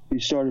we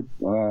started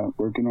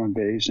working on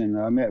bass, and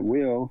I met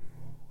Will.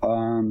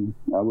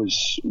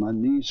 My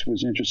niece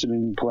was interested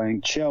in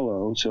playing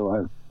cello, so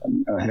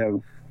I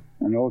have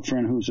an old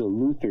friend who's a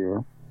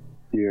luthier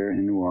here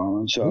in New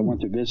Orleans, so I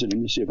went to visit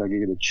him to see if I could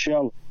get a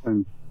cello,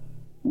 and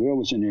Will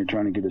was in there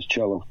trying to get his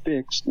cello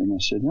fixed, and I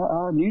said, "No,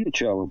 I need a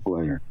cello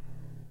player."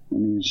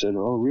 And he said,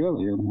 "Oh,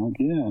 really?" I'm like,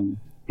 "Yeah." And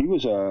he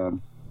was a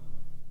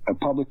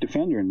public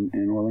defender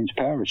in Orleans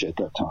Parish at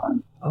that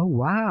time. Oh,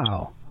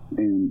 wow.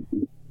 And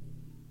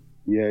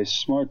yeah, he's a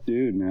smart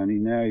dude, man.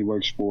 He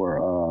works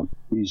for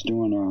he's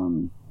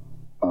doing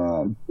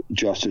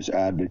justice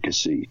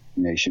advocacy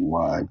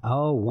nationwide.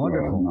 Oh,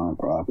 wonderful.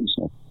 Nonprofit.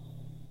 So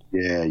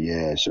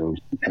yeah. So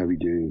heavy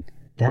dude.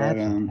 That's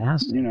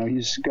fantastic.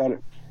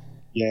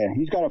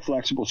 He's got a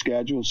flexible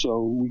schedule,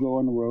 so we go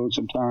on the road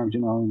sometimes,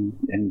 and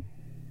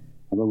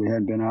although we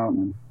hadn't been out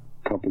in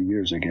a couple of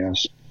years, I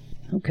guess.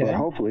 Okay. But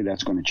hopefully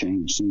that's going to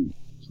change soon.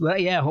 Well,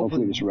 yeah,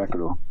 hopefully this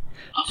record will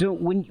So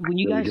when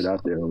you really guys get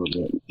out there a little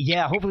bit.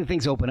 Yeah, hopefully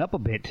things open up a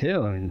bit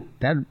too. I mean,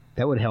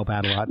 that would help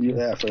out a lot. Too.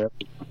 Yeah,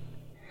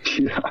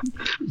 yeah.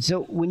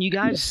 So when you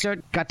guys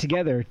got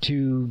together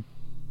to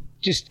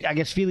just, I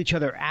guess, feel each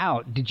other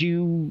out, did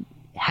you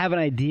have an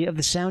idea of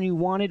the sound you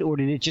wanted, or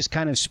did it just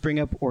kind of spring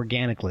up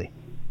organically?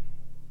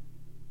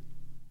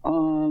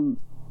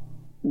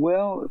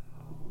 Well,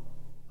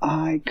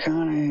 I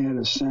kind of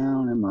had a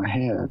sound in my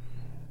head,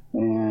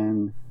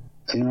 and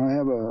I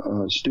have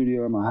a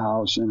studio in my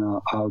house,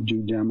 and I'll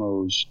do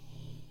demos,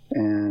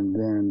 and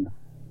then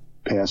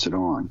pass it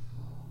on.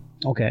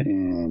 Okay.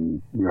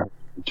 And write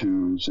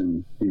tunes,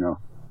 and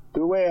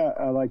the way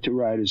I like to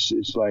write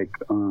is like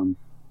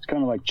it's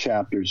kind of like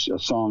chapters. A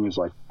song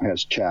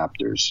has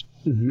chapters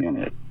in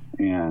it,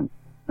 and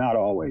not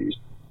always.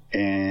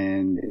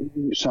 And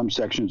some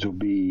sections will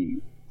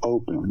be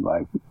open,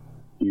 like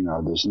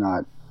there's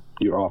not,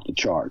 you're off the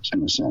charts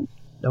in a sense.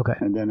 Okay.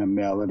 And then a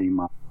melody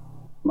might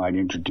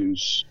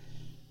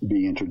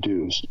be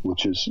introduced,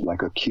 which is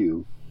like a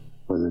cue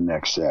for the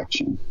next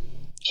section.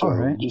 So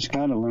right. Just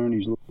kind of learn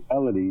these little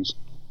melodies,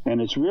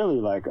 and it's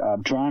really like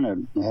I'm trying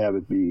to have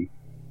it be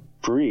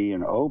free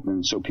and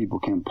open so people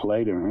can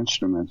play their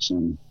instruments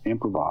and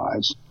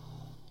improvise.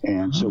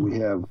 And so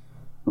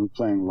we're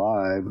playing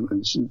live.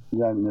 It's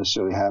not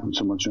necessarily happen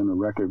so much on the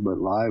record, but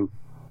live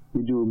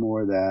we do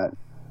more of that.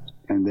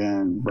 And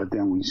then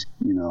we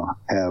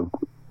have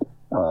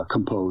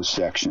composed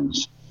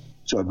sections,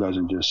 so it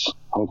doesn't just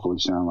hopefully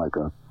sound like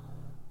a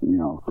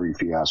free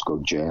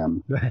fiasco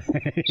jam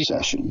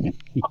session.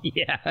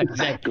 Yeah,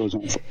 exactly. It goes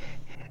on for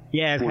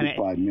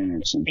 45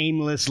 minutes. And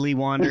aimlessly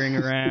wandering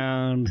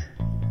around.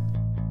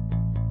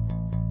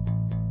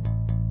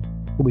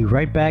 We'll be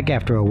right back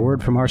after a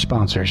word from our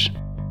sponsors.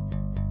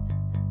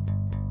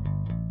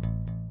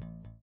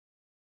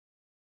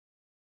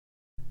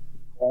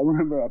 I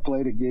remember I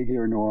played a gig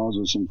here in New Orleans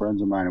with some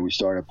friends of mine, and we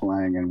started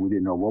playing, and we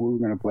didn't know what we were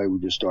going to play. We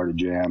just started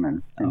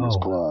jamming in this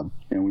club,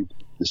 and we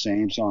played the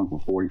same song for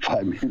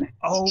 45 minutes.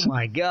 Oh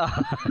my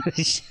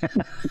gosh.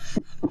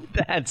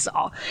 That's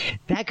all.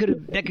 That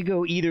could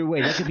go either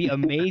way. That could be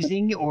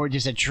amazing or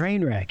just a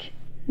train wreck.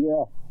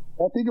 Yeah.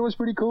 I think it was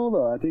pretty cool,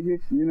 though. I think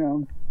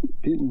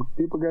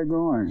people got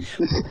going.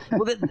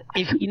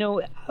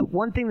 Well,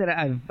 one thing that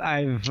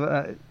I've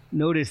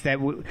noticed that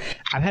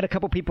I've had a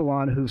couple people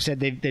on who said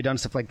they've done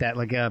stuff like that.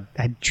 Like I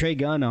had Trey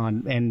Gunn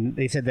on, and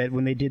they said that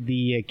when they did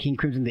the King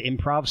Crimson, the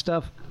improv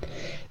stuff,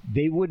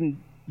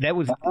 that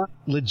was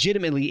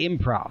legitimately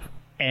improv.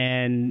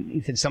 And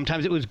he said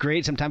sometimes it was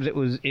great, sometimes it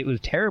was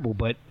terrible.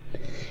 But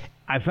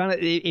I found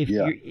that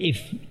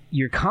if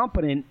you're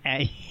competent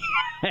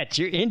at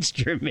your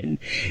instrument,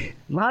 a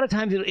lot of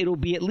times it'll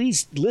be at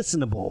least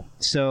listenable.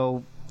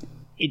 So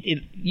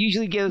it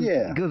usually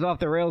goes off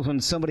the rails when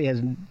somebody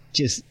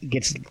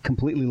gets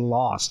completely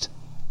lost.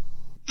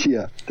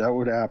 Yeah, that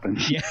would happen.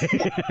 Yeah.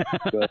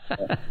 But,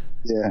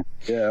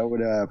 that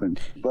would happen.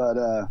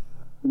 But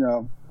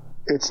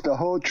it's the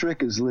whole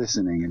trick is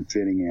listening and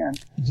fitting in.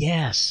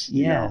 Yes.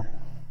 Yeah.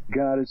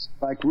 God, it's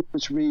like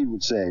Rufus Reed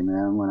would say,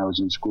 man, when I was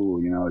in school.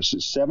 It's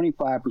just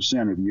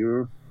 75% of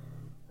your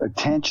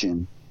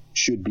attention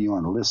should be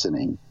on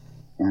listening,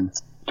 and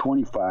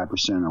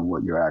 25% on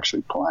what you're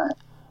actually playing.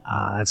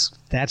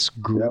 That's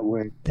good. That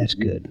way, that's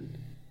good.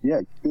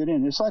 Yeah, fit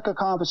in. It's like a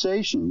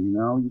conversation.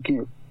 You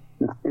can't.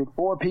 If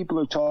four people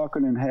are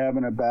talking and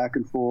having a back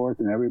and forth,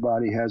 and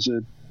everybody has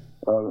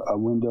a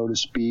window to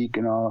speak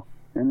and all,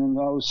 and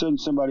then all of a sudden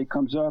somebody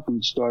comes up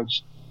and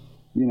starts,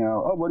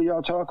 oh, what are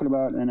y'all talking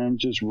about? And then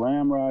just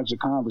ramrods the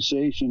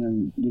conversation,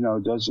 and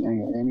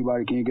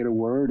anybody can't get a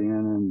word in,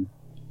 and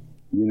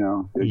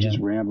they're just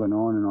rambling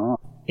on and on.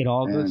 It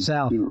all goes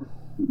south.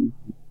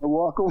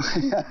 Walk away.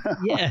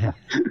 Yeah.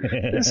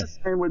 It's the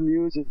same with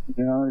music.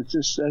 That's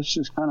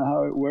just kind of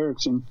how it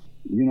works. And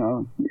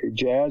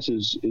jazz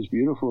is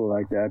beautiful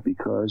like that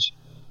because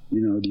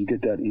you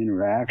get that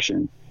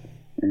interaction,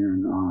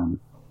 and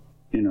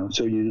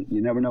so you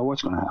never know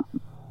what's going to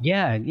happen.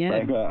 Yeah.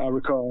 Like I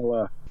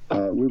recall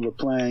we were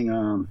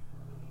playing.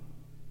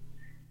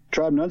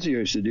 Tribe Nunzio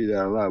used to do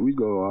that a lot. We'd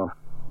go off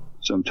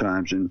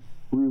sometimes, and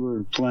we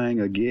were playing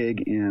a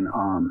gig in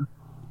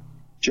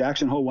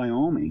Jackson Hole,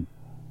 Wyoming.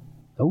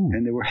 Oh.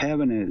 And they were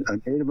having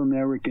a Native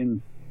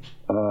American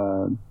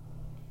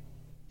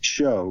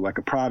show, like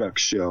a product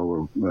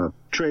show or a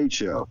trade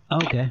show.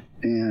 Okay.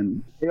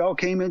 And they all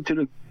came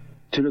into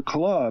the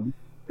club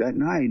that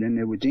night, and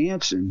they were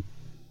dancing,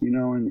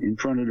 in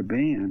front of the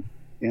band.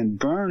 And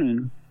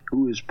Vernon,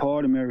 who is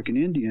part American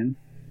Indian,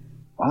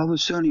 all of a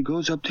sudden he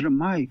goes up to the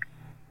mic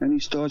and he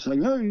starts like,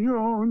 hey,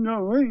 no,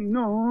 hey,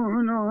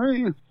 no,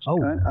 hey.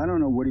 Oh. I don't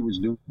know what he was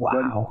doing.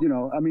 Wow.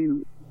 But,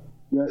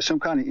 some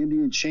kind of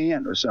Indian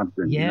chant or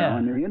something. Yeah.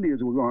 And the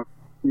Indians were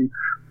going,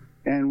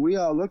 and we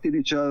all looked at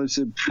each other and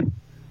said,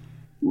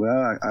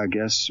 well, I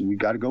guess we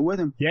got to go with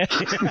him. Yeah.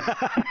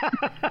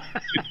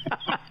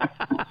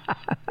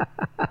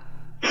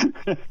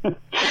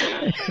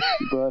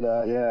 But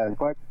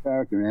quite a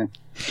character, man.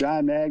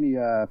 John Magny,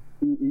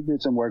 he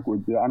did some work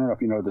with, I don't know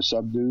if you know the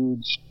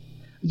Subdudes.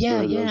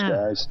 Yeah, those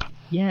guys.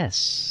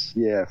 Yes.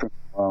 Yeah, from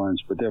New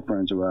Orleans, but they're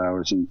friends of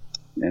ours. And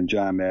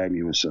John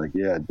Magny was like,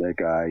 yeah, that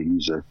guy,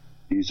 he's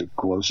the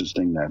closest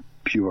thing to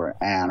pure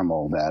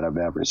animal that I've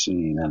ever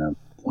seen in a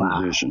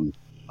musician.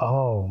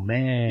 Oh,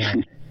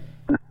 man.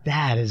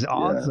 That is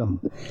awesome.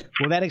 Yeah.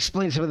 Well, that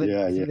explains some of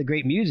the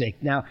great music.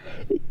 Now,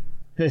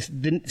 the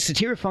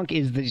Satira Funk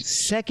is the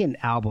second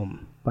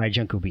album by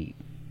Junko Beat.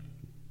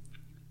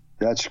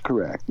 That's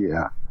correct,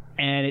 yeah.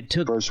 And it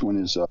took... First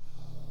one is... Go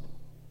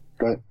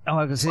ahead. Oh,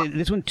 I was going to say,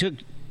 this one took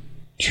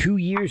 2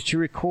 years to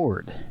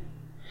record.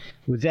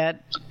 Was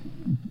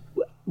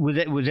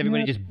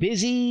everybody just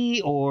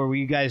busy, or were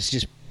you guys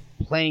just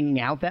playing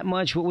out that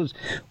much? What was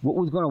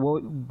going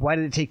on? Why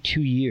did it take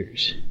 2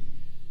 years?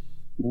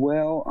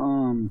 Well,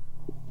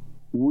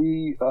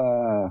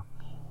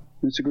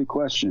 that's a good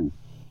question.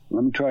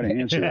 Let me try to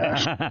answer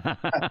that.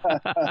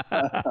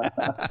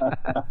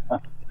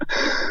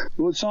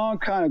 Well, the song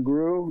kind of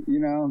grew,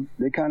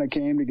 they kind of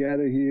came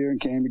together here and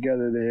came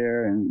together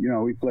there. And,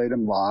 we played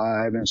them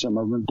live, and some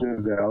of them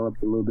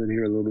developed a little bit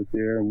here, a little bit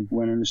there. We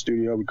went in the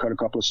studio, we cut a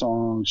couple of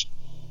songs,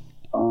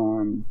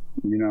 and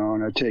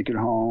I'd take it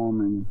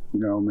home and,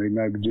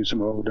 maybe do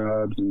some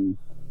overdubs and,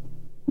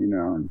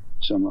 and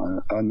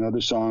another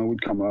song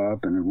would come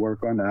up and I'd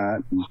work on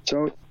that. And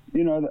so,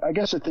 I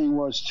guess the thing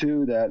was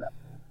too that,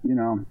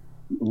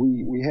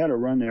 we had a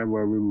run there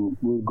where we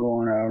were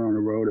going out on the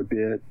road a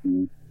bit,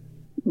 and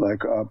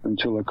like up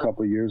until a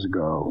couple of years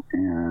ago,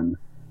 and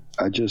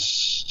I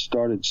just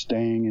started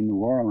staying in New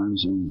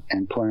Orleans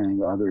and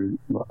playing other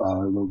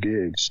little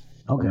gigs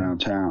around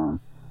town,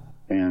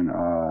 and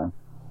kind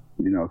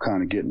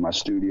of getting my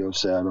studio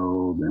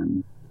settled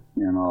and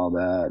all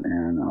that,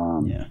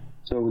 and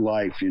so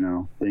life,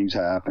 things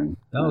happen.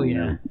 Oh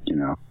yeah,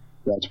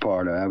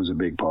 that was a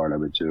big part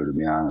of it too, to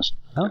be honest.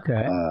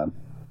 Okay.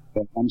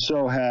 But I'm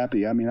so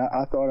happy. I mean,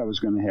 I thought I was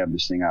going to have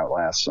this thing out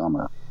last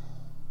summer.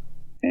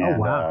 And, oh,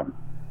 wow.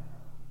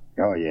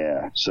 Oh,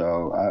 yeah.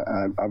 So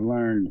I've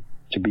learned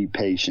to be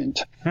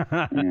patient.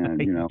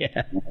 And,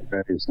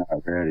 it's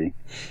not ready.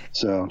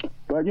 So,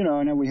 but,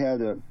 and then we had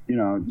to,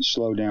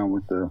 slow down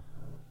with the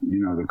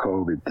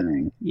COVID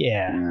thing.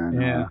 Yeah.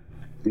 And,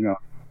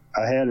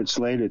 I had it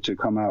slated to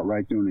come out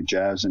right during the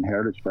Jazz and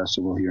Heritage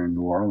Festival here in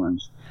New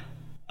Orleans.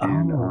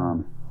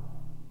 And,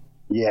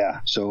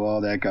 so all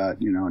that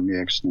got,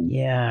 nixed. And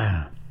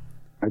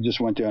I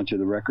just went down to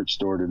the record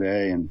store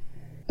today, and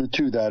the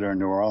two that are in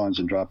New Orleans,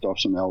 and dropped off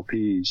some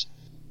LPs.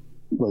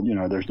 But,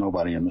 there's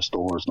nobody in the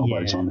stores.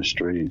 Nobody's on the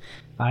street.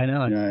 I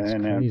know.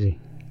 It's crazy.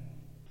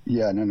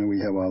 And then we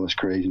have all this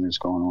craziness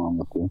going on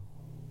with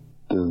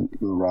the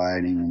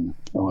rioting and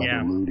all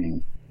the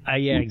looting.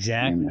 Yeah,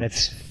 exactly. And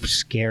that's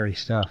scary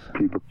stuff.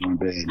 People going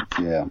bad.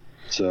 Yeah.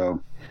 So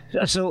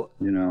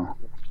we'll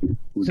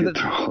get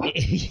through.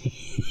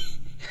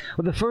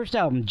 Well, the first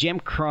album,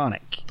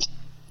 Jamchronic.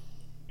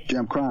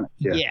 Jamchronic,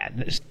 yeah. Yeah,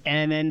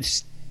 and then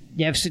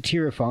you have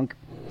Satira Funk.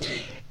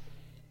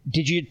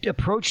 Did you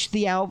approach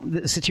the album,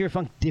 the Satira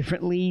Funk,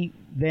 differently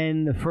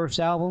than the first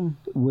album?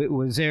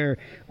 Was there,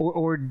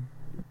 or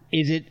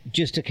is it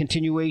just a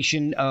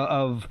continuation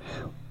of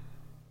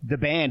the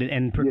band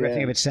and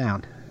progressing of its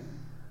sound?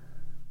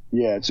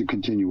 Yeah, it's a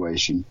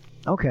continuation.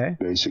 Okay.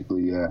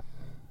 Basically, yeah.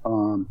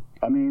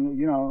 I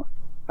mean,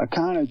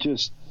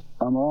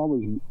 I'm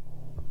always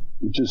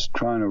just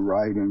trying to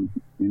write and,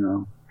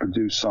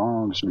 produce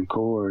songs,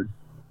 record.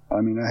 I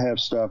mean, I have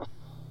stuff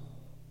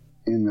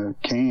in the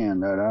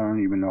can that I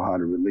don't even know how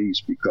to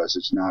release because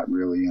it's not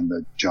really in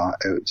the, I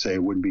would say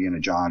it wouldn't be in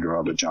a genre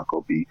of a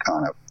Junko Beat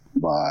kind of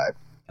vibe.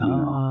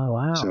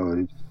 Wow. So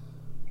it's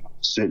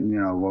sitting,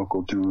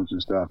 local tunes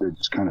and stuff. They're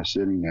just kind of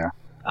sitting there.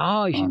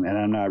 Oh, and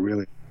I'm not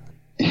really,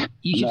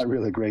 not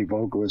really a great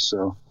vocalist,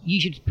 so. You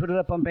should put it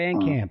up on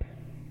Bandcamp.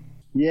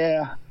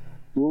 Yeah.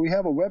 Well, we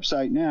have a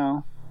website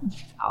now.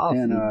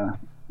 And, I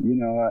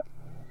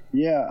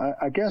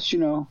guess,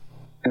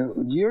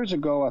 years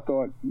ago I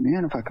thought,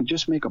 man, if I could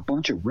just make a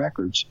bunch of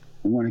records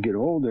and when I get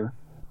older,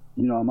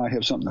 I might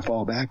have something to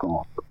fall back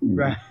on.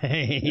 Right.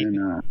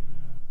 And,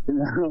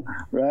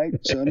 right?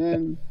 So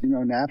then,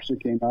 Napster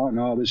came out and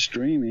all this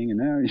streaming, and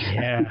now...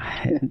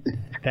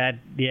 that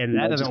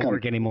doesn't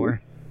work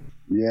anymore.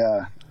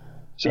 Yeah.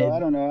 So I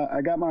don't know.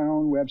 I got my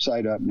own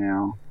website up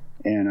now,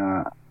 and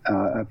I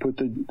put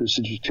the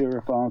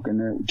Satira Funk and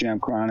the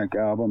Jamchronic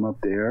album up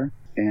there,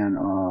 and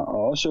I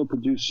also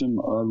produced some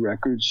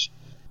records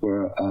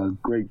for a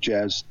great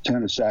jazz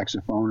tenor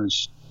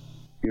saxophonist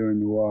here in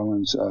New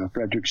Orleans,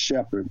 Frederick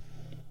Shep, as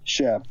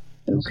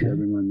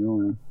everyone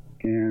knew him.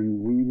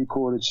 And we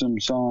recorded some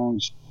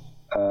songs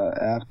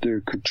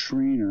after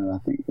Katrina. I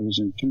think it was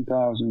in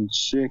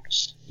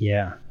 2006.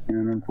 Yeah.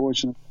 And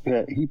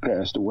unfortunately, he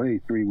passed away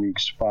 3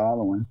 weeks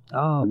following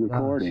the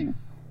recording. Gosh.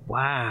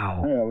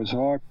 Wow. Yeah, it was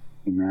hard,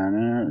 man.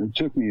 And it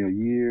took me a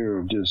year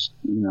of just,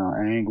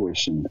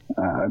 anguish. And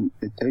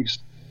it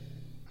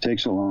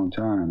takes a long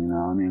time,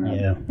 I mean,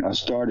 I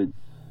started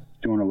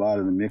doing a lot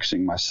of the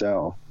mixing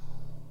myself.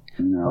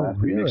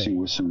 After mixing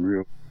with some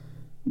real...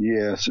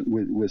 Yes,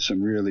 with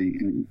some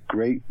really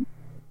great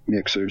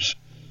mixers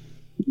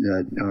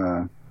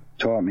that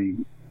taught me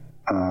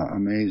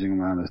amazing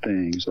amount of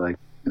things, like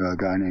a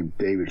guy named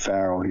David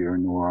Farrell here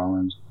in New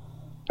Orleans,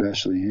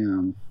 especially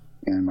him,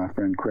 and my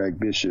friend Craig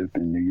Bishop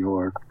in New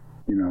York.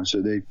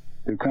 So they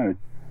kind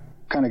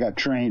of got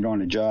trained on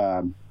the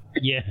job.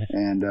 Yeah.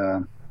 And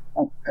I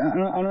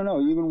don't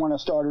know. Even when I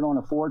started on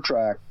a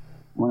 4-track,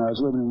 when I was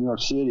living in New York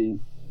City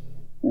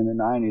in the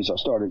 90s, I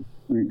started,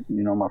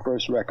 my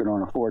first record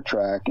on a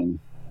 4-track, and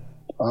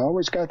I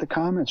always got the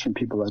comments from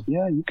people like,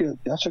 "Yeah,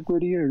 that's a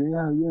good ear,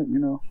 yeah."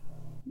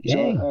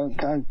 So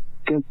I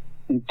get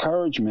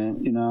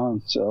encouragement,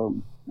 So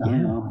I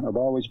don't know. I've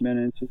always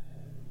been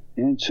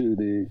into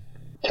the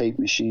tape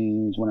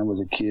machines. When I was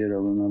a kid, I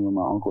remember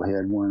my uncle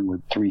had one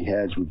with 3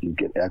 heads where you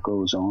get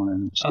echoes on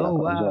and stuff. Oh,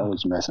 wow. I was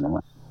always messing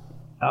around.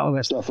 Oh,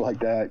 that's stuff like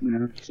that,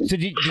 So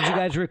did you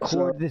guys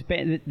record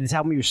this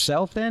album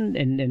yourself then,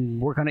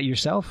 and work on it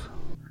yourself?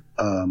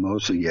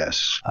 Mostly,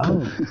 yes.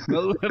 Oh,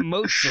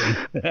 mostly.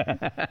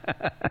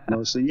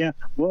 Mostly, yeah.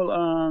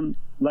 Well,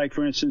 like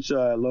for instance,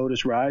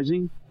 Lotus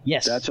Rising.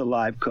 Yes. That's a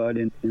live cut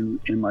in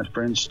my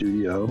friend's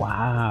studio.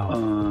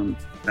 Wow.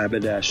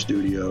 Aberdash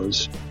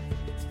Studios.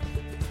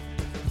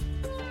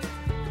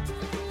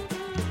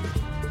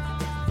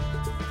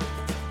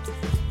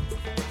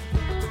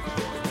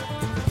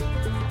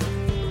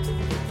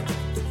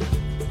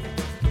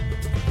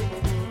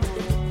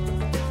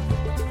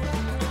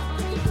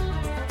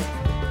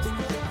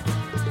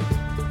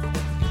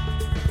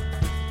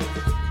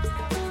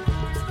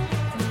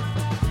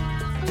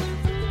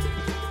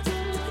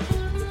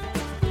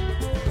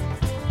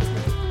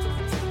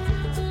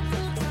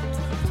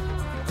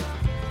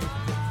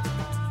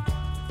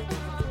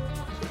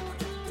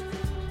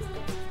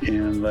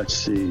 And let's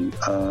see,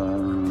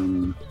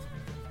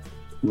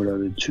 what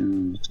other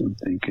tunes I'm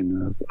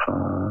thinking of?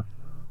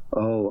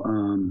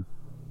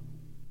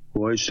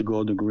 Voyage to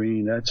Golden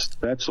Green.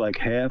 That's like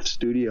half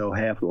studio,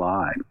 half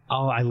live.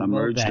 Oh, I love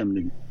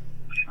that.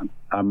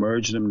 I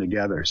merged them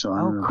together, so I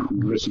don't know if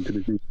you listen to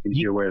the things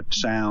here where the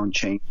sound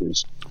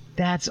changes.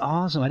 That's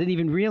awesome. I didn't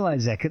even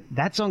realize that.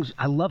 That song,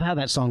 I love how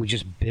that song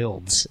just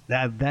builds.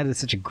 That is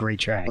such a great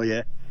track. Oh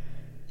yeah.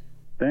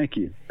 Thank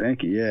you.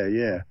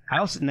 Yeah. I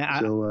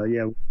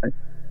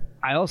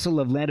also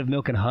love Land of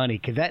Milk and Honey,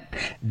 because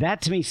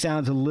that to me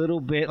sounds a little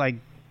bit like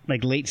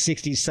late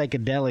 '60s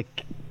psychedelic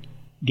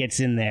gets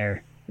in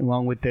there,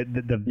 along with the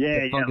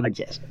funk and the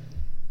jazz.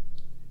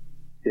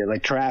 Yeah,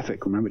 like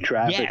Traffic. Remember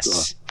Traffic?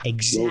 Yes,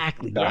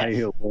 exactly. The High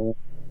Heel Boys.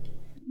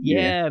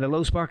 Yeah, the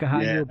Low Spark of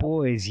High Heel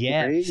Boys.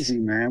 Yeah, crazy,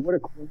 man. What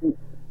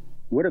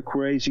a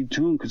crazy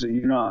tune, because I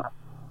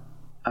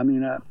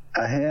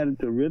had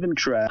the rhythm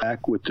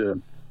track with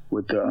the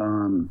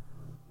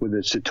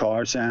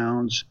sitar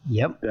sounds.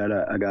 Yep. That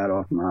I got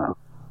off my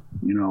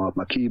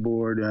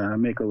keyboard. I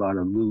make a lot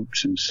of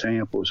loops and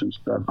samples and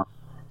stuff.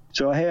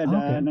 So I had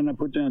that, and then I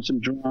put down some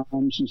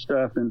drums and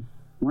stuff. And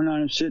one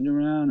night I'm sitting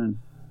around, and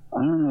I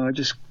don't know.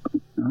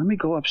 Let me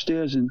go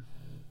upstairs and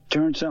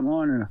turn something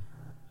on, and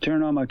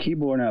turn on my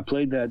keyboard, and I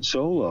played that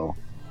solo,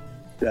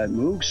 that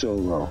Moog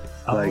solo.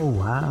 Oh,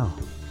 wow.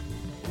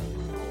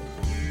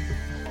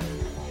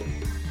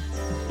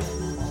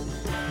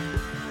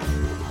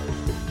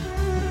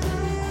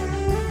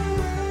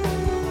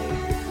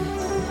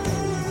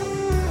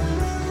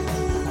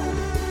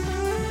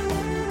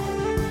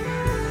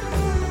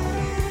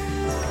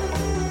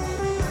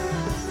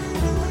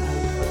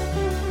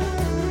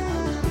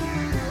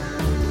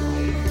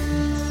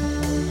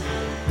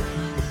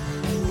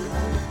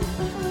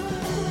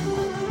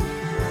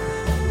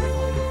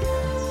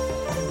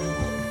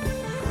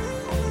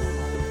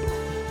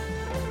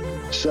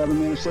 Seven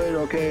minutes later,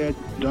 okay,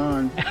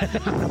 done.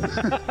 That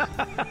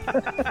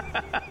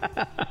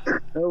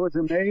was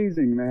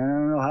amazing, man. I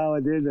don't know how I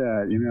did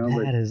that,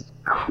 That is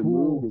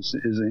cool. The Moog is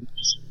an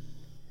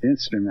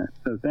instrument.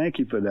 So thank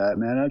you for that,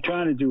 man. I'm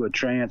trying to do a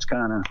trance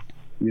kind of,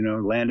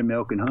 Land of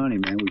Milk and Honey,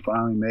 man. We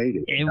finally made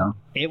it.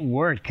 It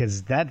worked,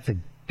 because that's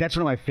one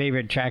of my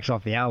favorite tracks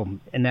off the album.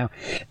 And now,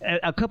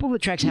 a couple of the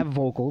tracks have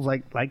vocals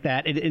like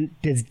that.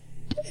 Does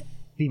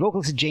the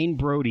vocalist Jane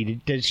Brody,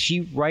 does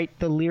she write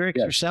the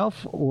lyrics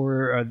herself,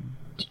 or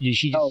is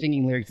she just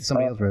singing lyrics that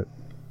somebody else wrote?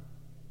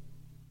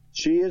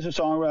 She is a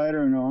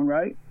songwriter in her own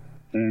right,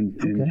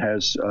 and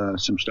has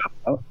some stuff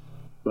out.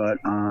 But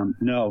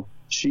no,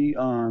 she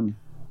I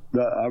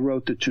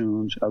wrote the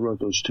tunes. I wrote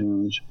those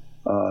tunes.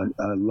 I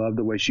love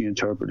the way she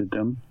interpreted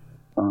them.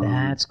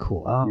 That's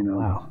cool. Oh,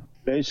 wow.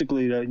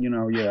 Basically, I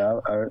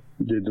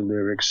did the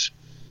lyrics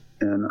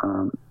and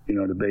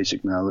the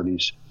basic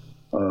melodies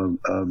of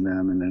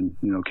them, and then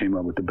came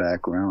up with the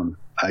background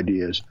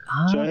ideas.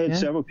 So I had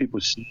several people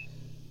see.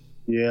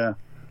 Yeah, a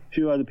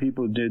few other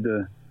people did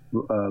the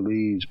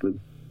leads, but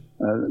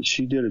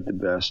she did it the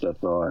best, I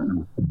thought.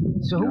 And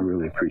I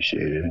really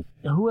appreciated it.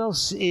 Who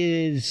else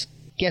is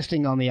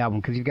guesting on the album?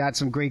 Because you've got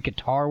some great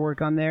guitar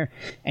work on there,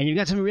 and you've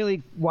got some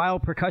really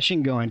wild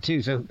percussion going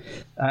too. So,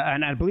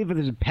 and I believe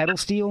there's a pedal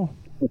steel.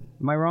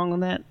 Am I wrong on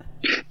that?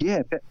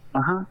 Yeah,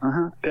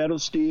 pedal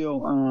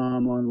steel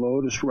on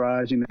Lotus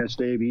Rising. That's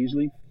Dave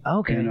Easley.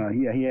 Okay.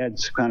 And he had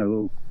some kind of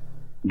little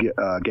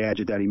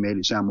gadget that he made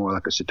it sound more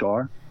like a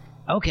sitar.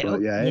 Okay.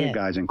 But that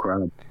guy's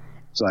incredible.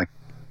 It's like,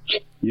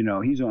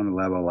 he's on a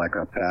level like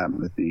a Pat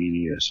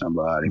Metheny or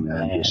somebody,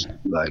 man. Just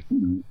like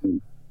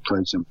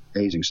played some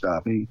amazing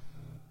stuff.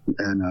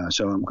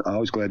 So I'm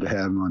always glad to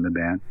have him on the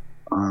band.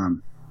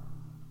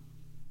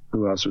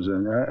 Who else was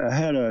in there? I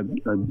had a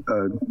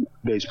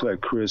bass player,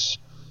 Chris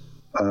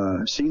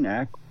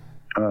Senac,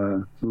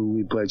 who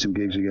we played some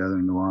gigs together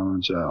in New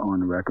Orleans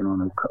on the record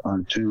on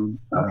a tune.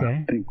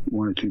 Okay. I think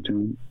 1 or 2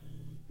 tunes.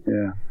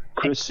 Yeah.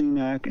 Chris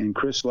Senac and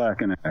Chris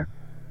Lackinac.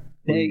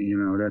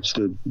 That's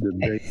the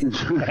big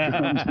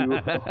kind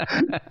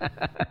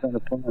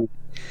of fun.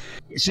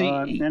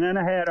 And then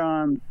I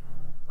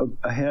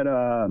had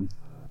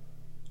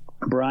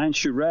Brian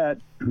Charette,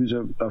 who's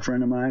a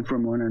friend of mine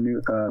from when I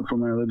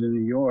lived in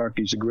New York.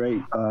 He's a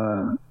great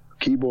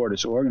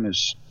keyboardist,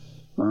 organist,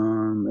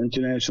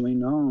 internationally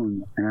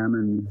known,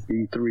 Hammond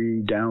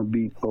B3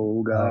 downbeat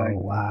old guy. Oh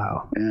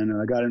wow!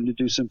 And I got him to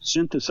do some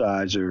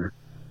synthesizer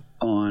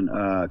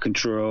on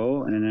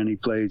Control, and then he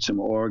played some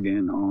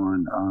organ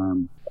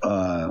on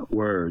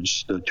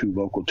Words, the 2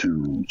 vocal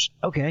tunes.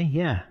 Okay,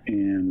 yeah.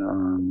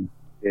 And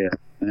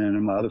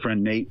and my other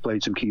friend Nate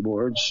played some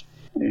keyboards,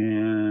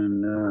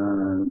 and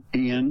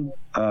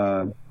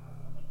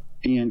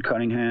Ian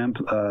Cunningham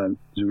is a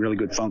really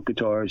good funk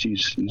guitarist.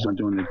 He's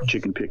doing the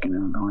chicken picking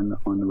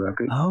on the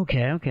record.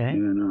 Okay.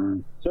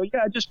 And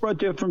I just brought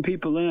different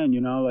people in,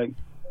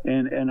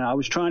 and I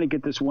was trying to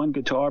get this one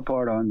guitar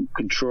part on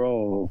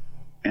Control,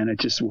 and it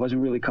just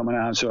wasn't really coming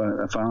out. So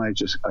I finally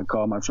I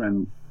called my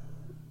friend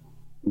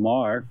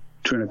Mark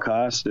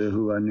Trinacosta,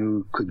 who I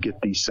knew could get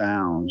these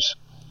sounds,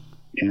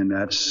 and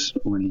that's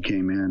when he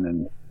came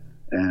in,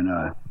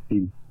 and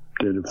he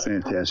did a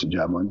fantastic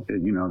job.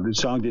 The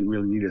song didn't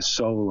really need a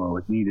solo;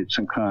 it needed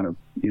some kind of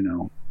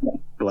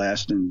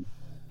blasting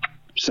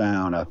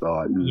sound, I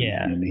thought.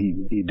 And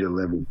he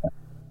delivered that.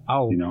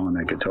 Oh, on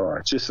that guitar.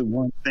 It's just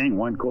one thing,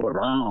 one chord.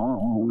 But I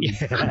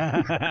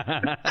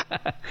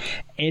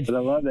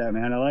love that,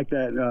 man. I like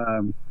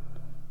that.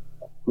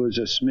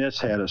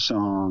 Smiths had a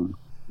song,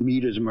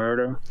 Meat is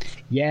Murder.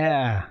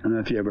 Yeah. I don't know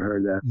if you ever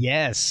heard that.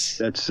 Yes.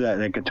 That's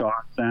that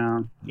guitar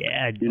sound.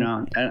 Yeah.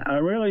 And I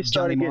really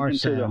started getting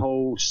into the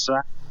whole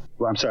side.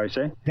 Well, I'm sorry,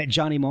 say? That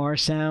Johnny Marr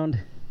sound?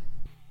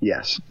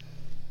 Yes.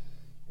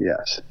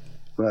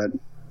 But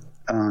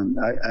when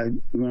I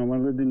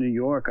lived in New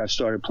York, I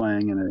started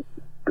playing in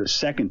the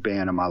second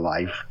band of my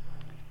life,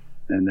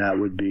 and that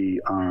would be,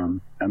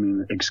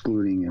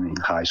 excluding any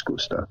high school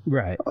stuff.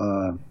 Right.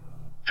 A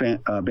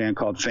band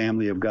called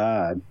Family of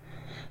God.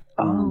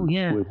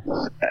 With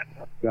a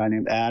guy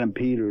named Adam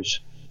Peters,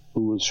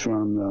 who was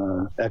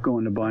from Echo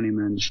and the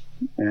Bunnymen,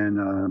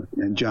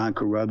 and John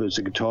Carruthers,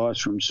 the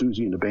guitarist from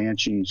Susie and the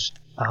Banshees.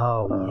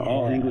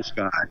 All English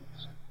guys.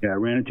 Yeah, I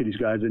ran into these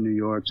guys in New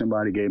York.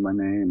 Somebody gave my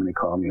name, and they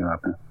called me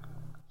up.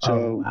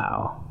 So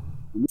wow.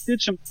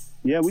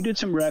 We did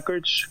some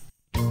records.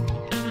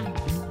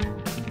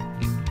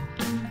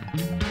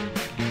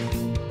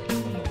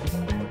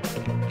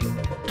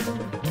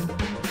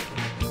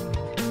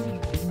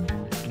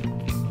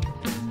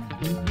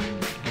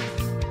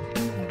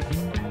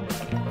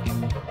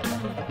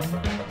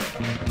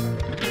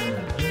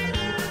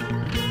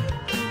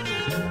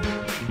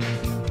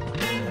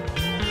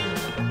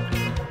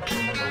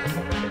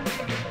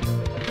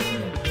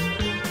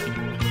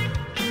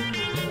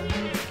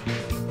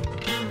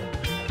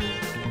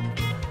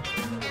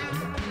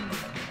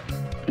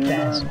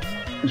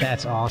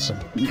 That's awesome.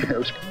 Yeah, it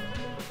was a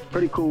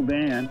pretty cool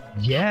band.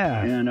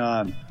 Yeah. And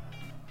I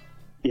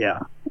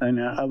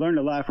learned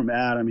a lot from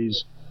Adam.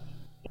 He's,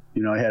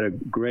 he had a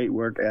great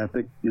work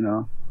ethic.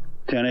 10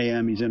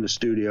 a.m. he's in the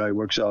studio. He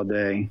works all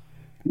day,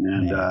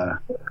 and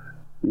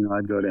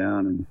I'd go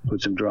down and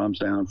put some drums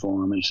down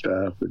for him and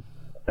stuff. But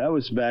that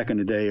was back in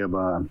the day of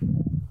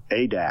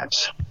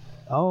ADATs.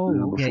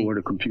 Oh, okay. Before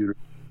the computer.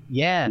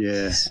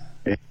 Yes.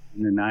 Yeah.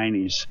 In the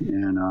 90s,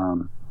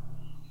 and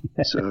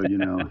so, we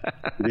didn't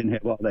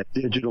have all that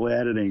digital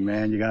editing,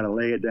 man. You got to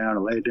lay it down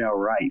and lay it down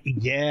right.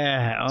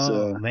 Yeah.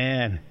 Oh,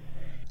 man.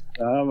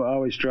 I've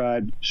always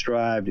strive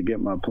to get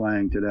my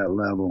playing to that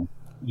level.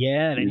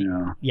 Yeah.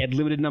 And you had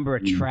limited number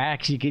of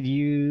tracks you could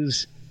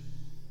use.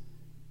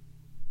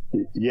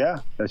 Yeah,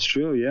 that's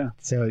true. Yeah.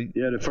 So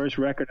the first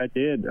record I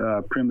did,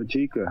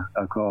 Primatica,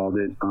 I called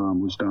it,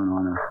 was done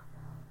on a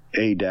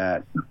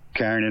ADAT,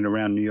 carrying it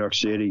around New York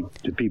City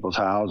to people's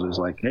houses,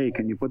 like, hey,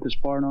 can you put this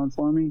part on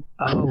for me?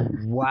 Oh,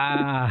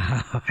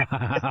 wow.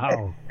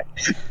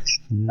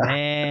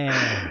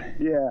 Man.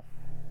 Yeah,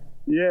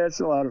 it's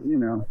a lot of,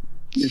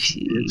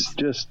 it's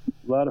just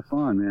a lot of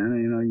fun,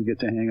 man. You get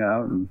to hang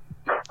out and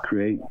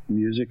create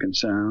music and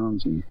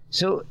sounds. And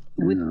so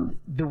with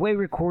the way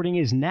recording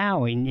is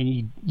now, and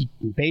you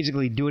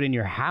basically do it in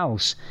your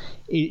house,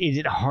 is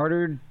it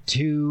harder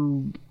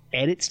to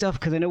edit stuff?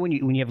 Because I know when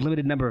you have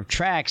limited number of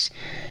tracks,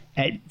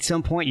 at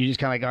some point you're just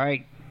kind of like, all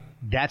right,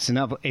 that's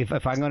enough.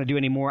 If I'm going to do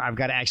any more, I've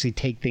got to actually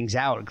take things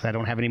out because I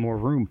don't have any more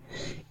room.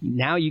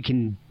 Now you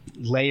can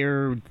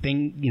layer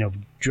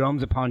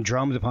drums upon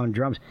drums upon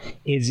drums.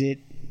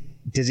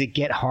 Does it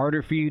get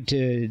harder for you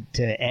to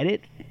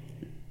edit?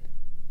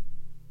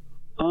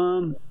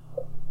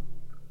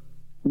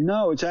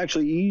 No, it's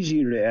actually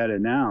easier to edit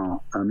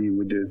now. I mean,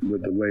 with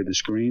the way the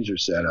screens are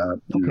set up.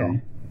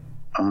 You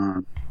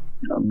know?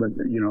 But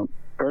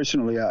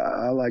personally,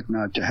 I like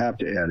not to have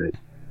to edit.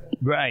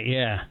 Right.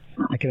 Yeah,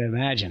 I can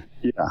imagine.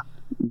 Yeah,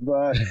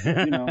 but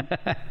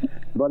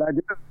but I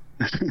do.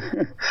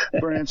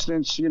 For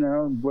instance,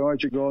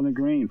 Voyager Golden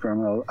Green,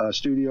 from a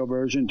studio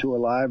version to a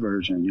live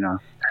version.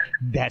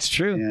 That's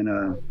true.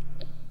 And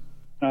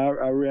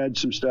I read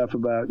some stuff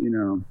about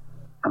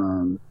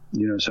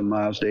some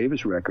Miles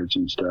Davis records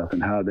and stuff,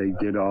 and how they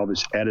did all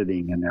this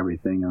editing and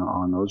everything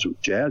on those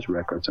jazz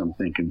records. I'm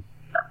thinking,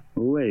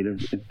 well, wait,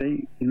 if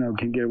they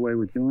can get away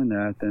with doing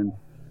that, then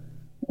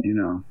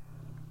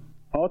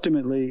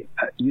ultimately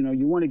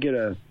you want to get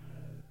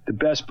the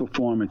best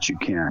performance you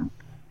can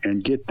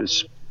and get the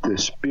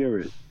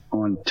spirit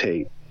on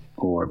tape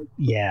or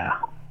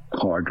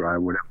hard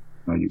drive, whatever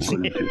you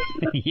put it to.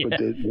 But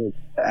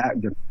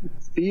the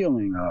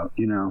feeling of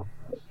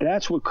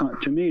that's what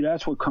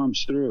that's what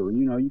comes through.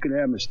 You can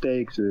have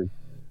mistakes or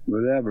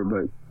whatever,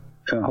 but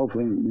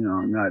hopefully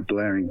not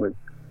blaring, but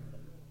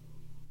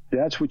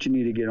that's what you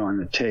need to get on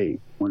the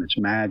tape when it's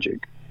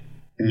magic.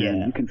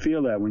 And you can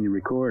feel that when you're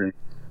recording.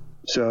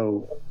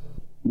 So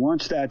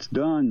once that's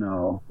done,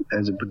 though,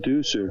 as a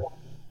producer,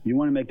 you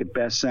want to make the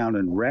best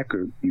sounding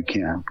record you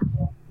can.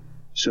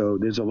 So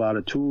there's a lot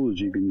of tools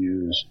you can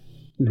use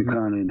to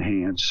kind of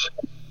enhance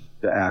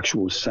the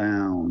actual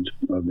sound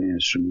of the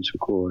instruments, of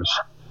course,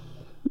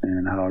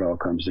 and how it all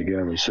comes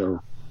together.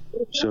 So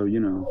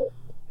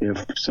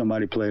if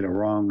somebody played a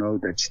wrong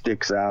note that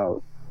sticks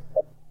out,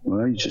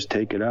 well, you just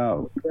take it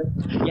out.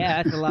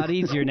 Yeah, that's a lot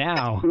easier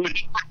now.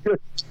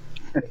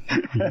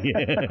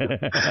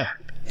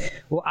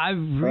 Well, I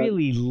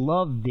really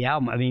love the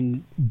album. I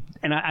mean,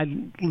 and I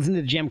listen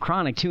to Gem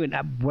Chronic too. And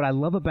what I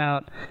love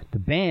about the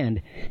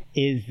band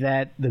is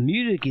that the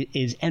music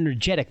is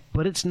energetic,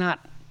 but it's not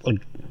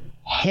like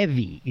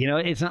heavy.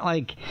 It's not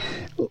like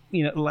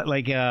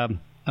like a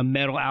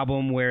metal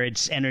album where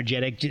it's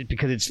energetic just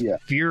because it's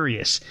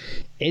furious.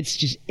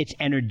 It's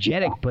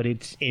energetic, but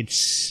it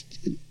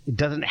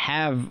doesn't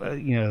have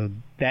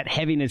that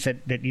heaviness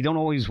that you don't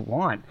always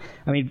want.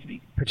 I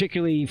mean,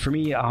 particularly for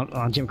me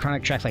on Gem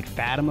Chronic tracks like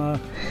Fatima.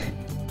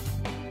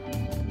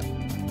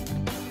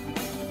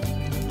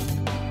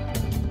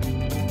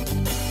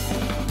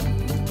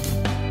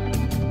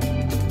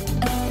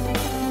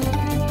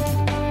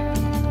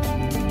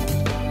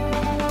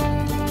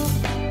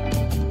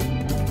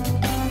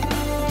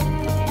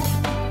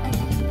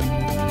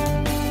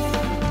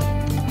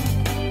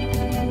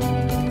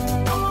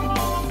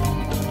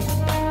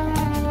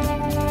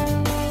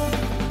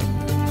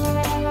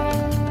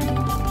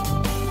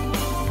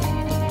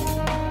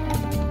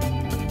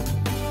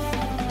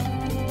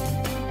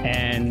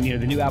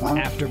 The new album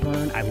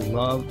Afterburn, I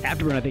love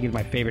Afterburn. I think is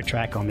my favorite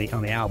track on the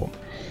album.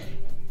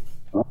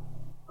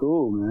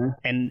 Cool, man.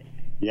 And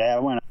I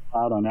went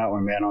out on that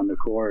one, man. On the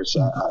chorus,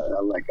 I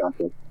got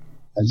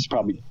there's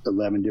probably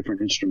 11 different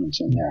instruments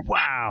in there.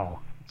 Wow,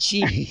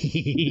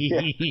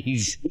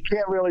 jeez. You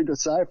can't really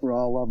decipher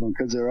all of them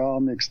because they're all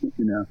mixed.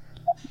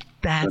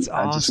 That's but awesome.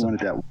 I just wanted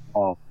that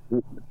all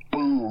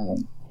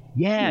boom.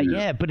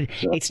 Yeah, but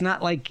it's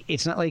not like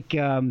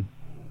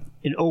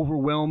an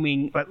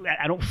overwhelming.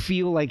 I don't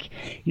feel like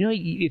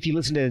if you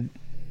listen to,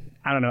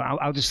 I don't know,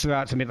 I'll just throw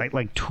out something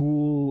like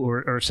Tool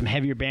or some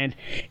heavier band.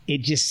 It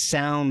just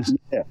sounds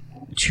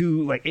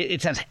too like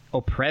it sounds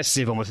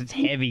oppressive almost. It's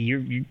heavy.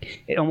 You're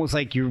almost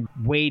like you're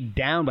weighed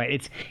down by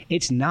it.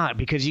 It's not,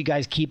 because you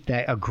guys keep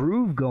a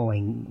groove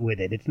going with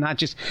it. It's not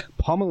just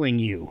pummeling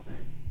you.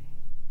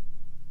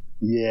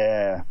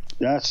 Yeah,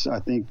 I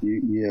think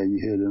you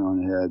hit it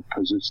on the head,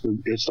 because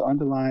it's the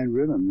underlying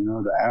rhythm,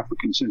 the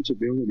African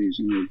sensibilities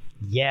and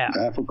the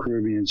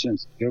Afro-Caribbean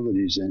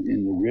sensibilities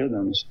in the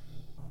rhythms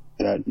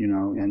that,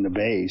 and the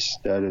bass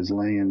that is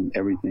laying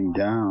everything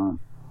down.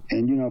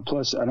 And,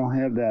 plus I don't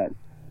have that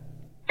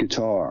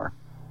guitar.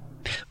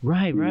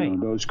 Right.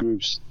 Those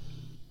groups,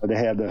 they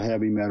have the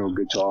heavy metal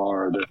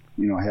guitar, the,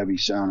 heavy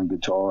sounding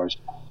guitars.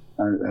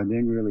 I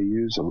didn't really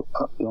use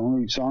the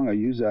only song I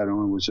used that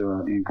on was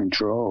In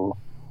Control.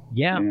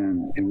 Yeah.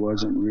 And it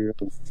wasn't real.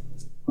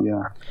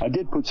 Yeah. I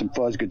did put some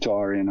fuzz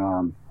guitar in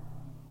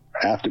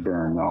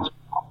Afterburn, though.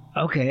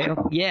 Okay.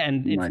 Yeah,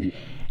 and it's,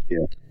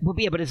 well,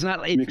 but it's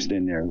not mixed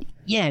in there.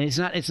 Yeah, and it's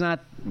not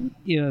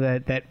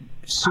that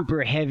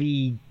super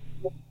heavy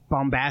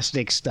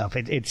bombastic stuff.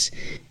 It's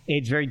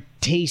very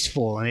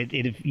tasteful, and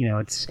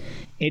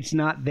it's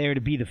not there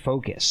to be the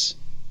focus.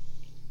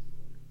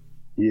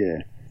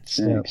 Yeah.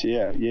 Thanks.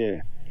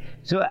 Yeah.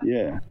 So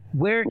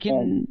where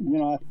can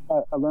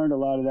I learned a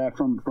lot of that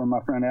from my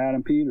friend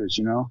Adam Peters.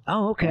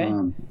 Oh, okay.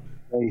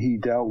 He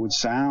dealt with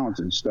sounds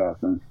and stuff,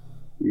 and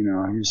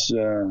he's he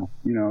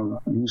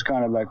was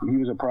kind of like, he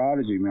was a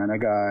prodigy, man. That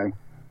guy,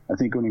 I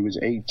think when he was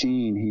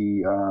 18,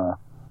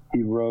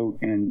 he wrote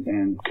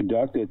and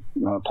conducted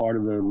part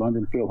of the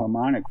London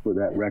Philharmonic for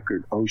that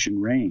record,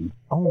 Ocean Rain.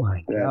 Oh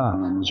my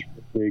God! That was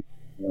a big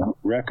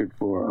record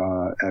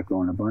for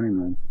Echo and the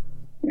Bunnymen.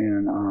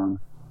 And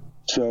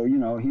So, you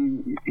know,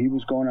 he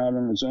was going out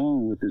on his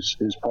own with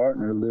his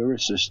partner,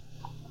 lyricist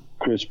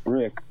Chris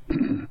Brick.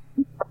 And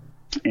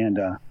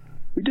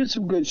we did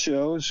some good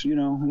shows, you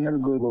know. We had a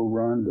good little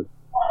run, but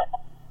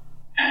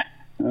I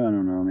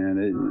don't know,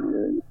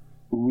 man.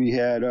 We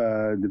had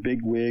the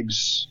big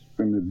wigs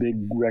from the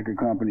big record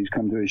companies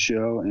come to a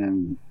show,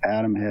 and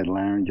Adam had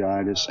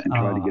laryngitis and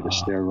tried to get a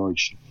steroid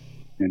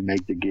and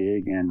make the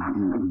gig,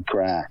 and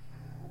cracked.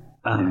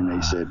 And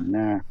they said,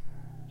 nah.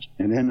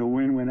 And then the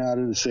wind went out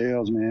of the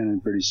sails, man,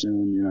 and pretty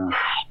soon, you know.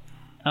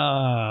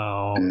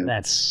 Oh,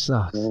 that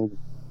sucks. So,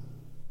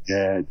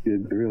 yeah,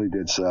 it really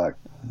did suck.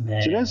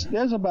 Man. So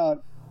there's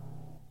about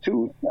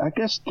 3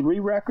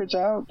 records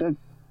out. That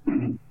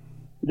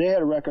they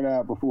had a record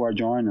out before I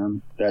joined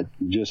them that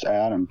just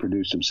Adam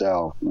produced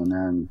himself, and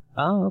then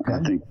I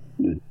think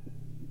the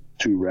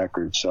 2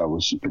 records I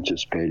was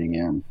participating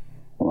in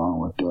along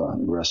with the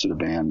rest of the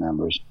band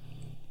members.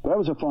 But that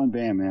was a fun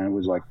band, man. It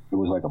was like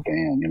a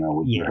band, you know,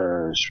 with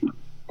rehearse,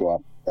 go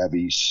up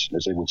heavies,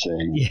 as they would say.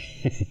 Yeah.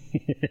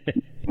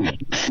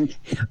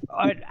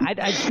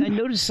 I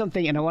noticed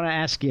something, and I want to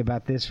ask you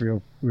about this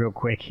real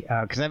quick,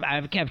 because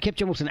I've kept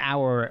you almost an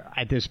hour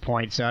at this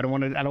point, so I don't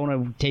want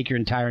to take your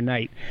entire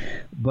night.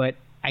 But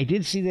I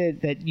did see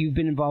that you've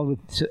been involved with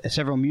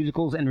several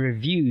musicals and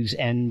reviews,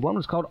 and one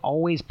was called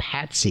Always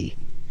Patsy.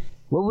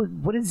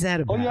 What is that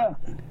about? Oh yeah.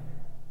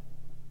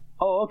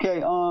 Oh, okay.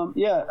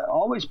 Yeah,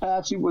 Always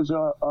Patsy was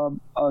a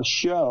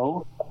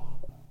show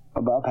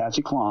about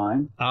Patsy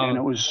Cline, and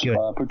it was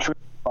portrayed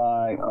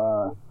by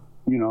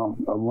you know,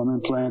 a woman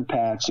playing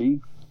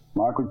Patsy,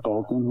 Margaret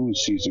Bolton,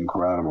 she's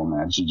incredible,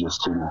 man. She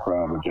just did an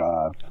incredible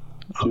job.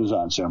 She was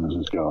on San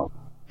Francisco,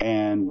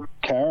 and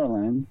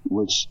Carolyn,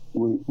 which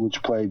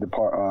played the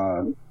part,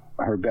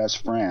 her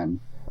best friend.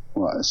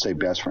 Well, I say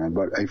best friend,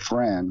 but a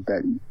friend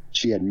that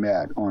she had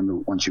met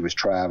when she was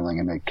traveling,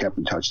 and they kept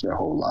in touch their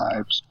whole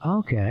lives.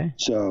 Okay.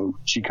 So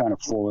she kind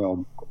of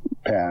foiled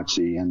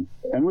Patsy, and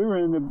we were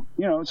in the,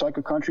 you know, it's like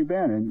a country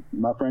band, and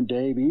my friend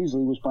Dave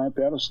Easley was playing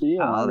pedal steel.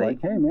 And I'm like,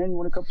 hey man, you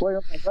want to come play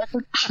on my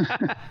record?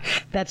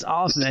 That's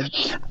awesome.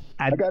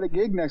 I got a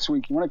gig next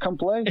week. You want to come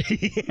play?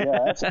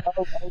 Yeah, I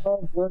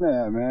love doing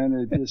that, man.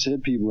 It just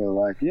hit people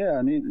like, yeah,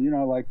 I need, you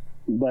know, like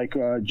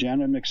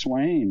Jenna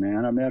McSwain,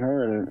 man. I met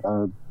her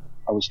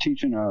I was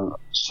teaching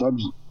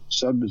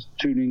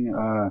substituting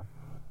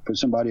for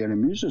somebody at a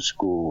music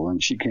school,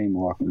 and she came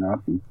walking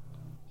up, and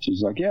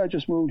she's like, yeah, I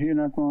just moved here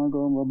not long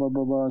ago, blah, blah,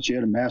 blah, blah. She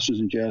had a master's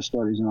in jazz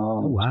studies and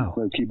all. Oh, wow.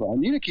 Play keyboard.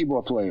 I need a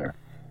keyboard player.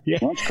 Yeah.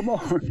 Why don't you come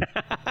over?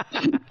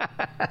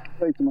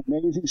 Played some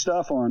amazing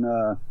stuff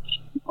on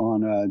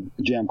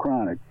Jam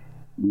Chronic,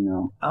 you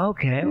know.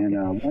 Okay.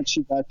 And once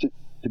she got to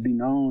be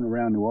known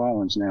around New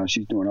Orleans, now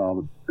she's doing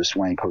all the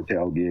swank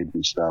hotel gigs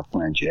and stuff,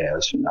 playing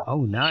jazz. You know.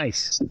 Oh,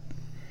 nice. So,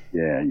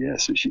 yeah.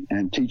 So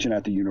and teaching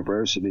at the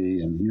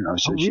university, and you know,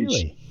 so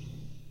really?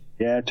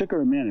 Yeah, it took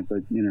her a minute,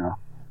 but you know,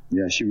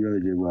 yeah, she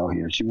really did well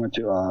here. She went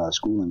to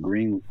school in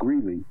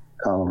Greeley,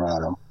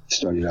 Colorado.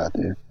 Studied out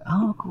there.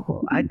 Oh,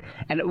 cool. I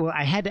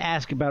had to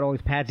ask about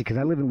Always Patsy because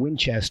I live in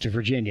Winchester,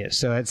 Virginia,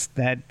 so that's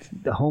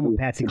the home of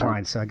Patsy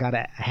Cline. So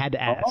I had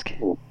to ask.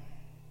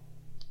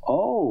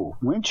 Oh,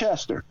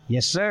 Winchester.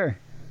 Yes, sir.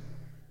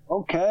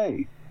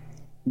 Okay.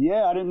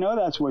 Yeah, I didn't know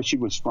that's where she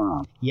was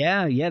from.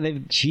 Yeah.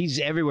 She's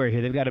everywhere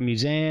here. They've got a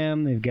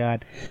museum. They've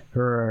got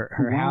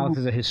her house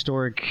is a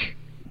historic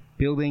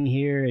building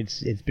here.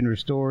 It's been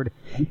restored.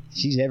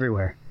 She's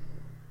everywhere.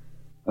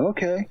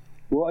 Okay.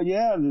 Well,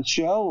 yeah, the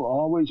show,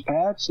 Always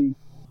Patsy,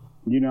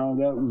 you know,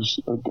 that was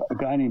a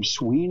guy named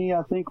Sweeney,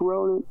 I think,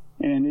 wrote it,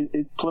 and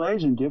it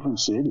plays in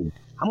different cities.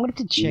 I'm going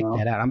to have to check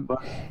that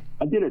out.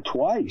 I did it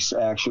twice,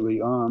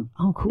 actually. Oh,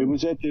 cool. It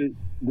was at the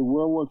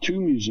World War II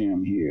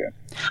Museum here.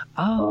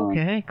 Oh,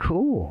 okay,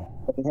 cool.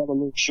 They have a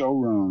little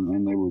showroom,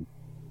 and they would,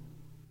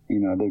 you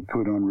know, they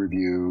put on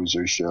reviews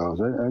or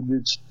shows.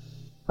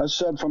 I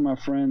subbed for my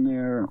friend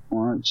there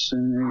once,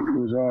 and it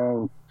was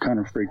all kind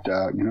of freaked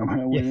out, you know, when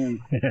I went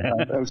in.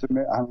 I don't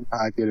know how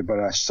I did it, but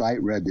I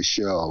sight read the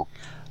show.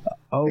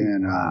 Oh,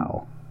 and,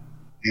 wow.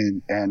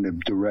 And the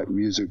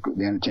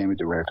entertainment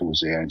director was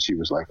there, and she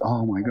was like,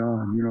 oh my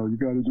God, you know, you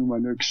got to do my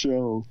next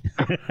show.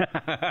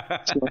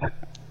 So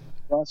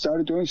I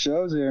started doing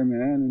shows there,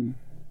 man, and,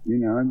 you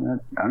know, I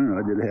don't know,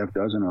 I did a half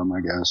dozen of them, I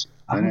guess.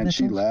 And then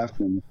she left,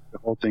 and the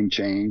whole thing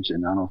changed,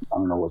 and I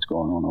don't know what's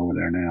going on over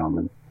there now,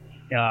 but.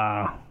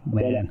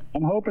 Man.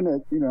 I'm hoping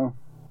that, you know,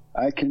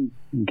 I can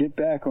get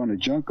back on a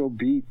Junko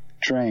Beat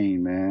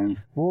train,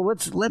 man. Well,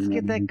 let's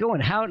get that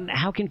going.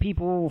 How can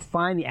people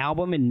find the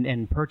album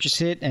and purchase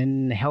it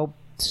and help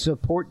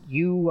support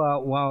you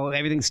while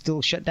everything's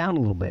still shut down a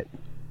little bit?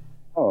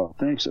 Oh,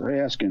 thanks for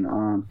asking.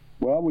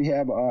 Well, we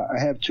have I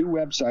have 2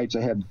 websites.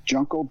 I have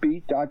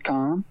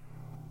junkobeat.com.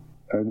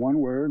 One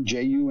word,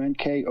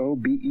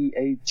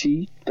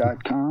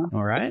 JUNKOBEAT.com.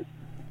 All right.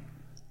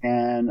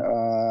 And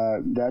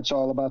that's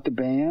all about the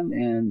band,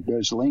 and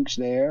there's links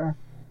there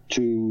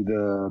to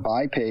the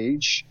buy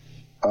page,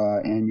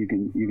 and you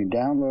can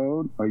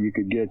download, or you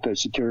could get the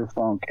Satir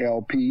Funk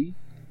LP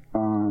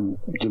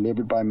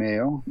delivered by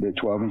mail. They're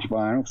 12-inch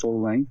vinyl,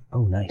 full length.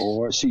 Oh, nice.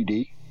 Or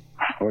CD,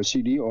 or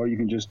you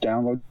can just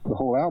download the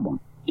whole album.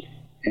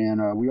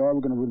 And we are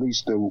going to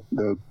release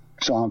the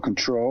song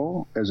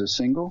 "Control" as a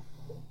single.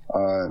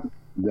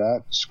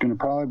 That's going to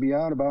probably be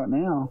out about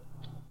now.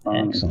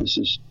 Excellent. This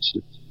is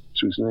 6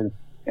 weeks later.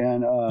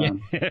 And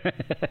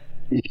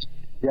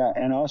yeah,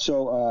 and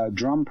also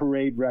Drum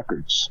Parade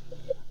Records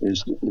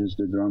is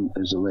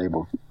the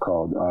label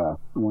called.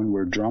 One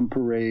word,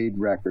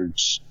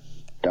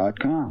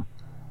 drumparaderecords.com.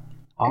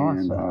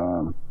 Awesome.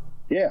 And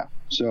yeah,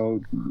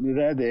 so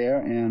they're there,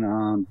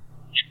 and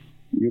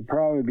you'll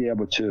probably be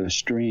able to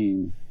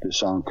stream the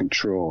song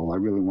 "Control." I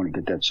really want to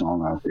get that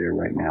song out there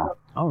right now.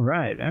 All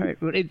right.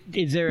 Well,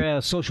 is there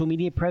a social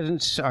media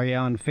presence? Are you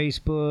on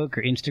Facebook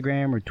or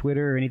Instagram or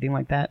Twitter or anything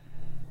like that?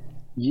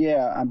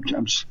 Yeah, I'm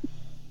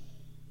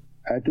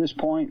at this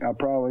point, I'll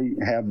probably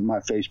have my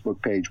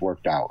Facebook page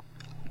worked out.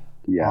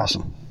 Yes.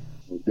 Awesome.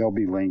 There'll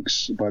be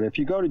links. But if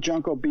you go to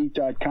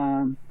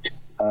junkobeat.com,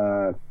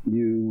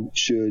 you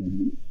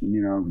should,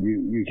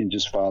 you can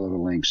just follow the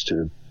links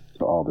to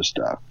all the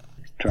stuff.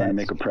 Trying to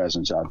make a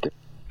presence out there.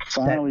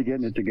 Finally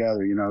getting it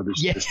together,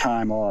 this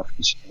time off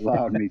has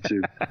allowed me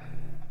to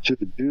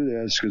do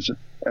this, because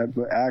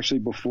actually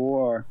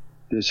before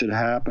this had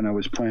happened, I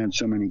was playing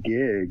so many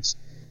gigs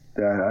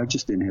that I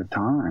just didn't have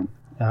time.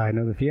 I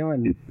know the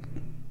feeling.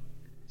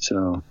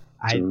 So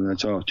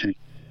that's all changed.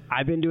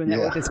 I've been doing that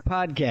with this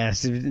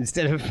podcast.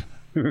 Instead of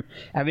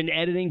I've been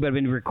editing, but I've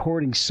been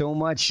recording so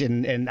much,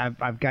 and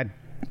I've got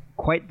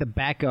quite the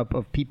backup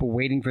of people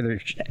waiting for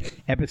their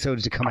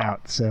episodes to come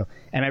out. So,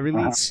 and I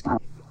release.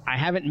 I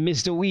haven't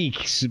missed a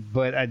week,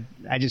 but I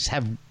just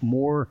have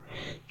more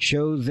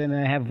shows than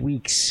I have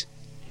weeks,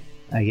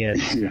 I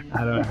guess. Yeah.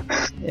 I don't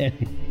know.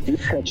 We'll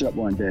catch up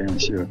one day, I'm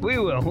sure. We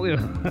will.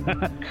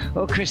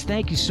 Well, Chris,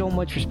 thank you so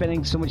much for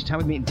spending so much time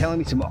with me and telling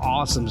me some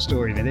awesome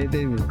stories, man.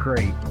 They were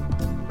great.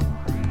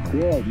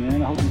 Yeah,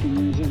 man. I hope you can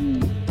use it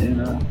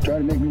and try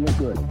to make me look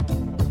good.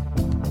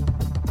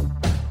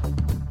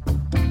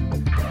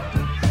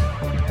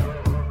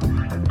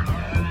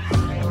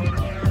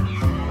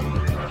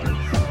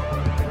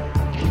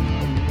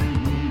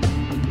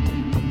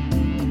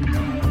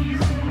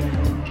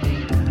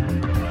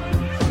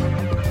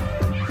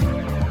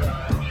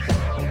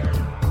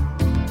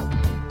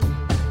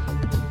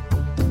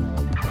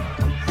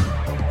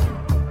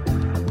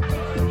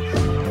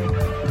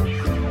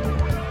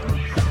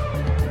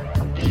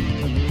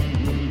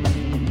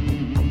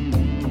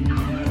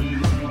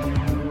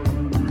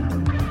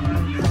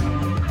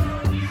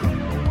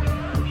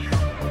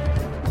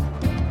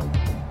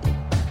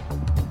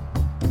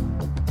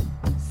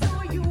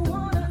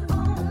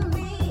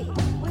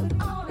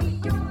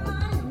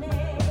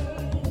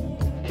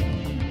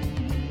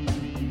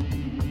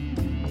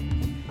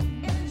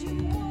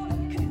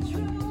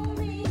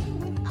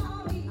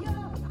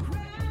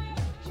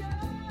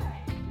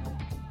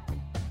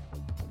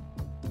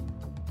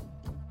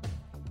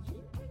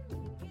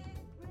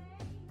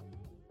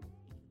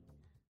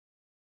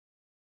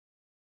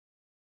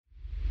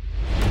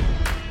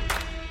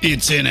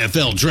 It's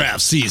NFL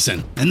draft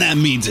season, and that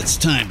means it's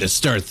time to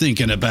start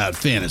thinking about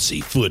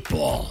fantasy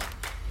football.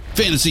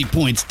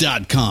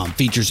 FantasyPoints.com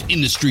features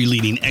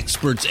industry-leading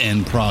experts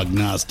and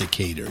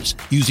prognosticators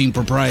using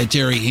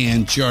proprietary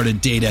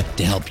hand-charted data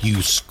to help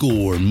you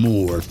score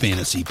more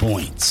fantasy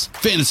points.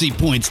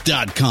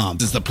 FantasyPoints.com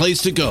is the place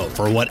to go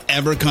for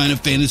whatever kind of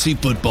fantasy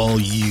football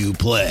you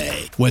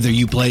play. Whether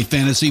you play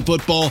fantasy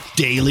football,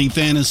 daily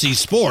fantasy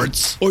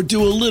sports, or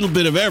do a little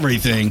bit of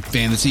everything,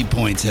 Fantasy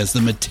Points has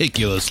the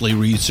meticulously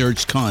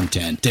researched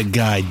content to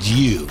guide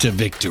you to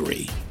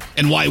victory.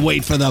 And why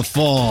wait for the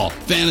fall?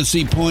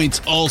 Fantasy Points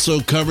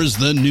also covers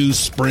the new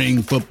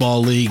spring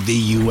football league,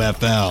 the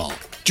UFL.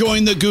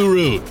 Join the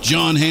guru,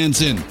 John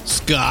Hansen,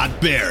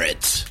 Scott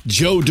Barrett,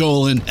 Joe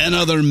Dolan, and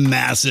other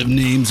massive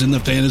names in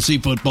the fantasy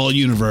football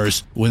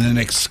universe with an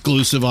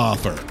exclusive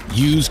offer.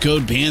 Use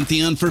code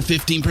Pantheon for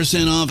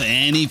 15% off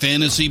any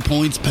Fantasy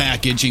Points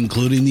package,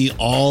 including the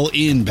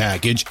all-in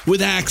package,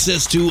 with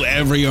access to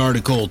every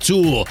article,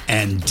 tool,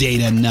 and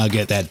data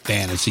nugget that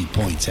Fantasy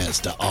Points has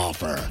to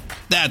offer.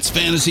 That's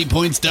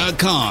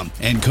FantasyPoints.com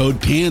and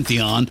code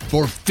Pantheon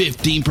for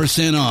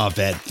 15% off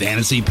at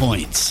Fantasy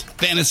Points.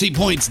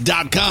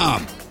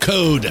 FantasyPoints.com,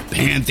 code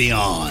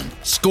Pantheon.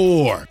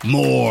 Score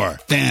more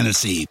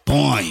fantasy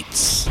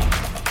points.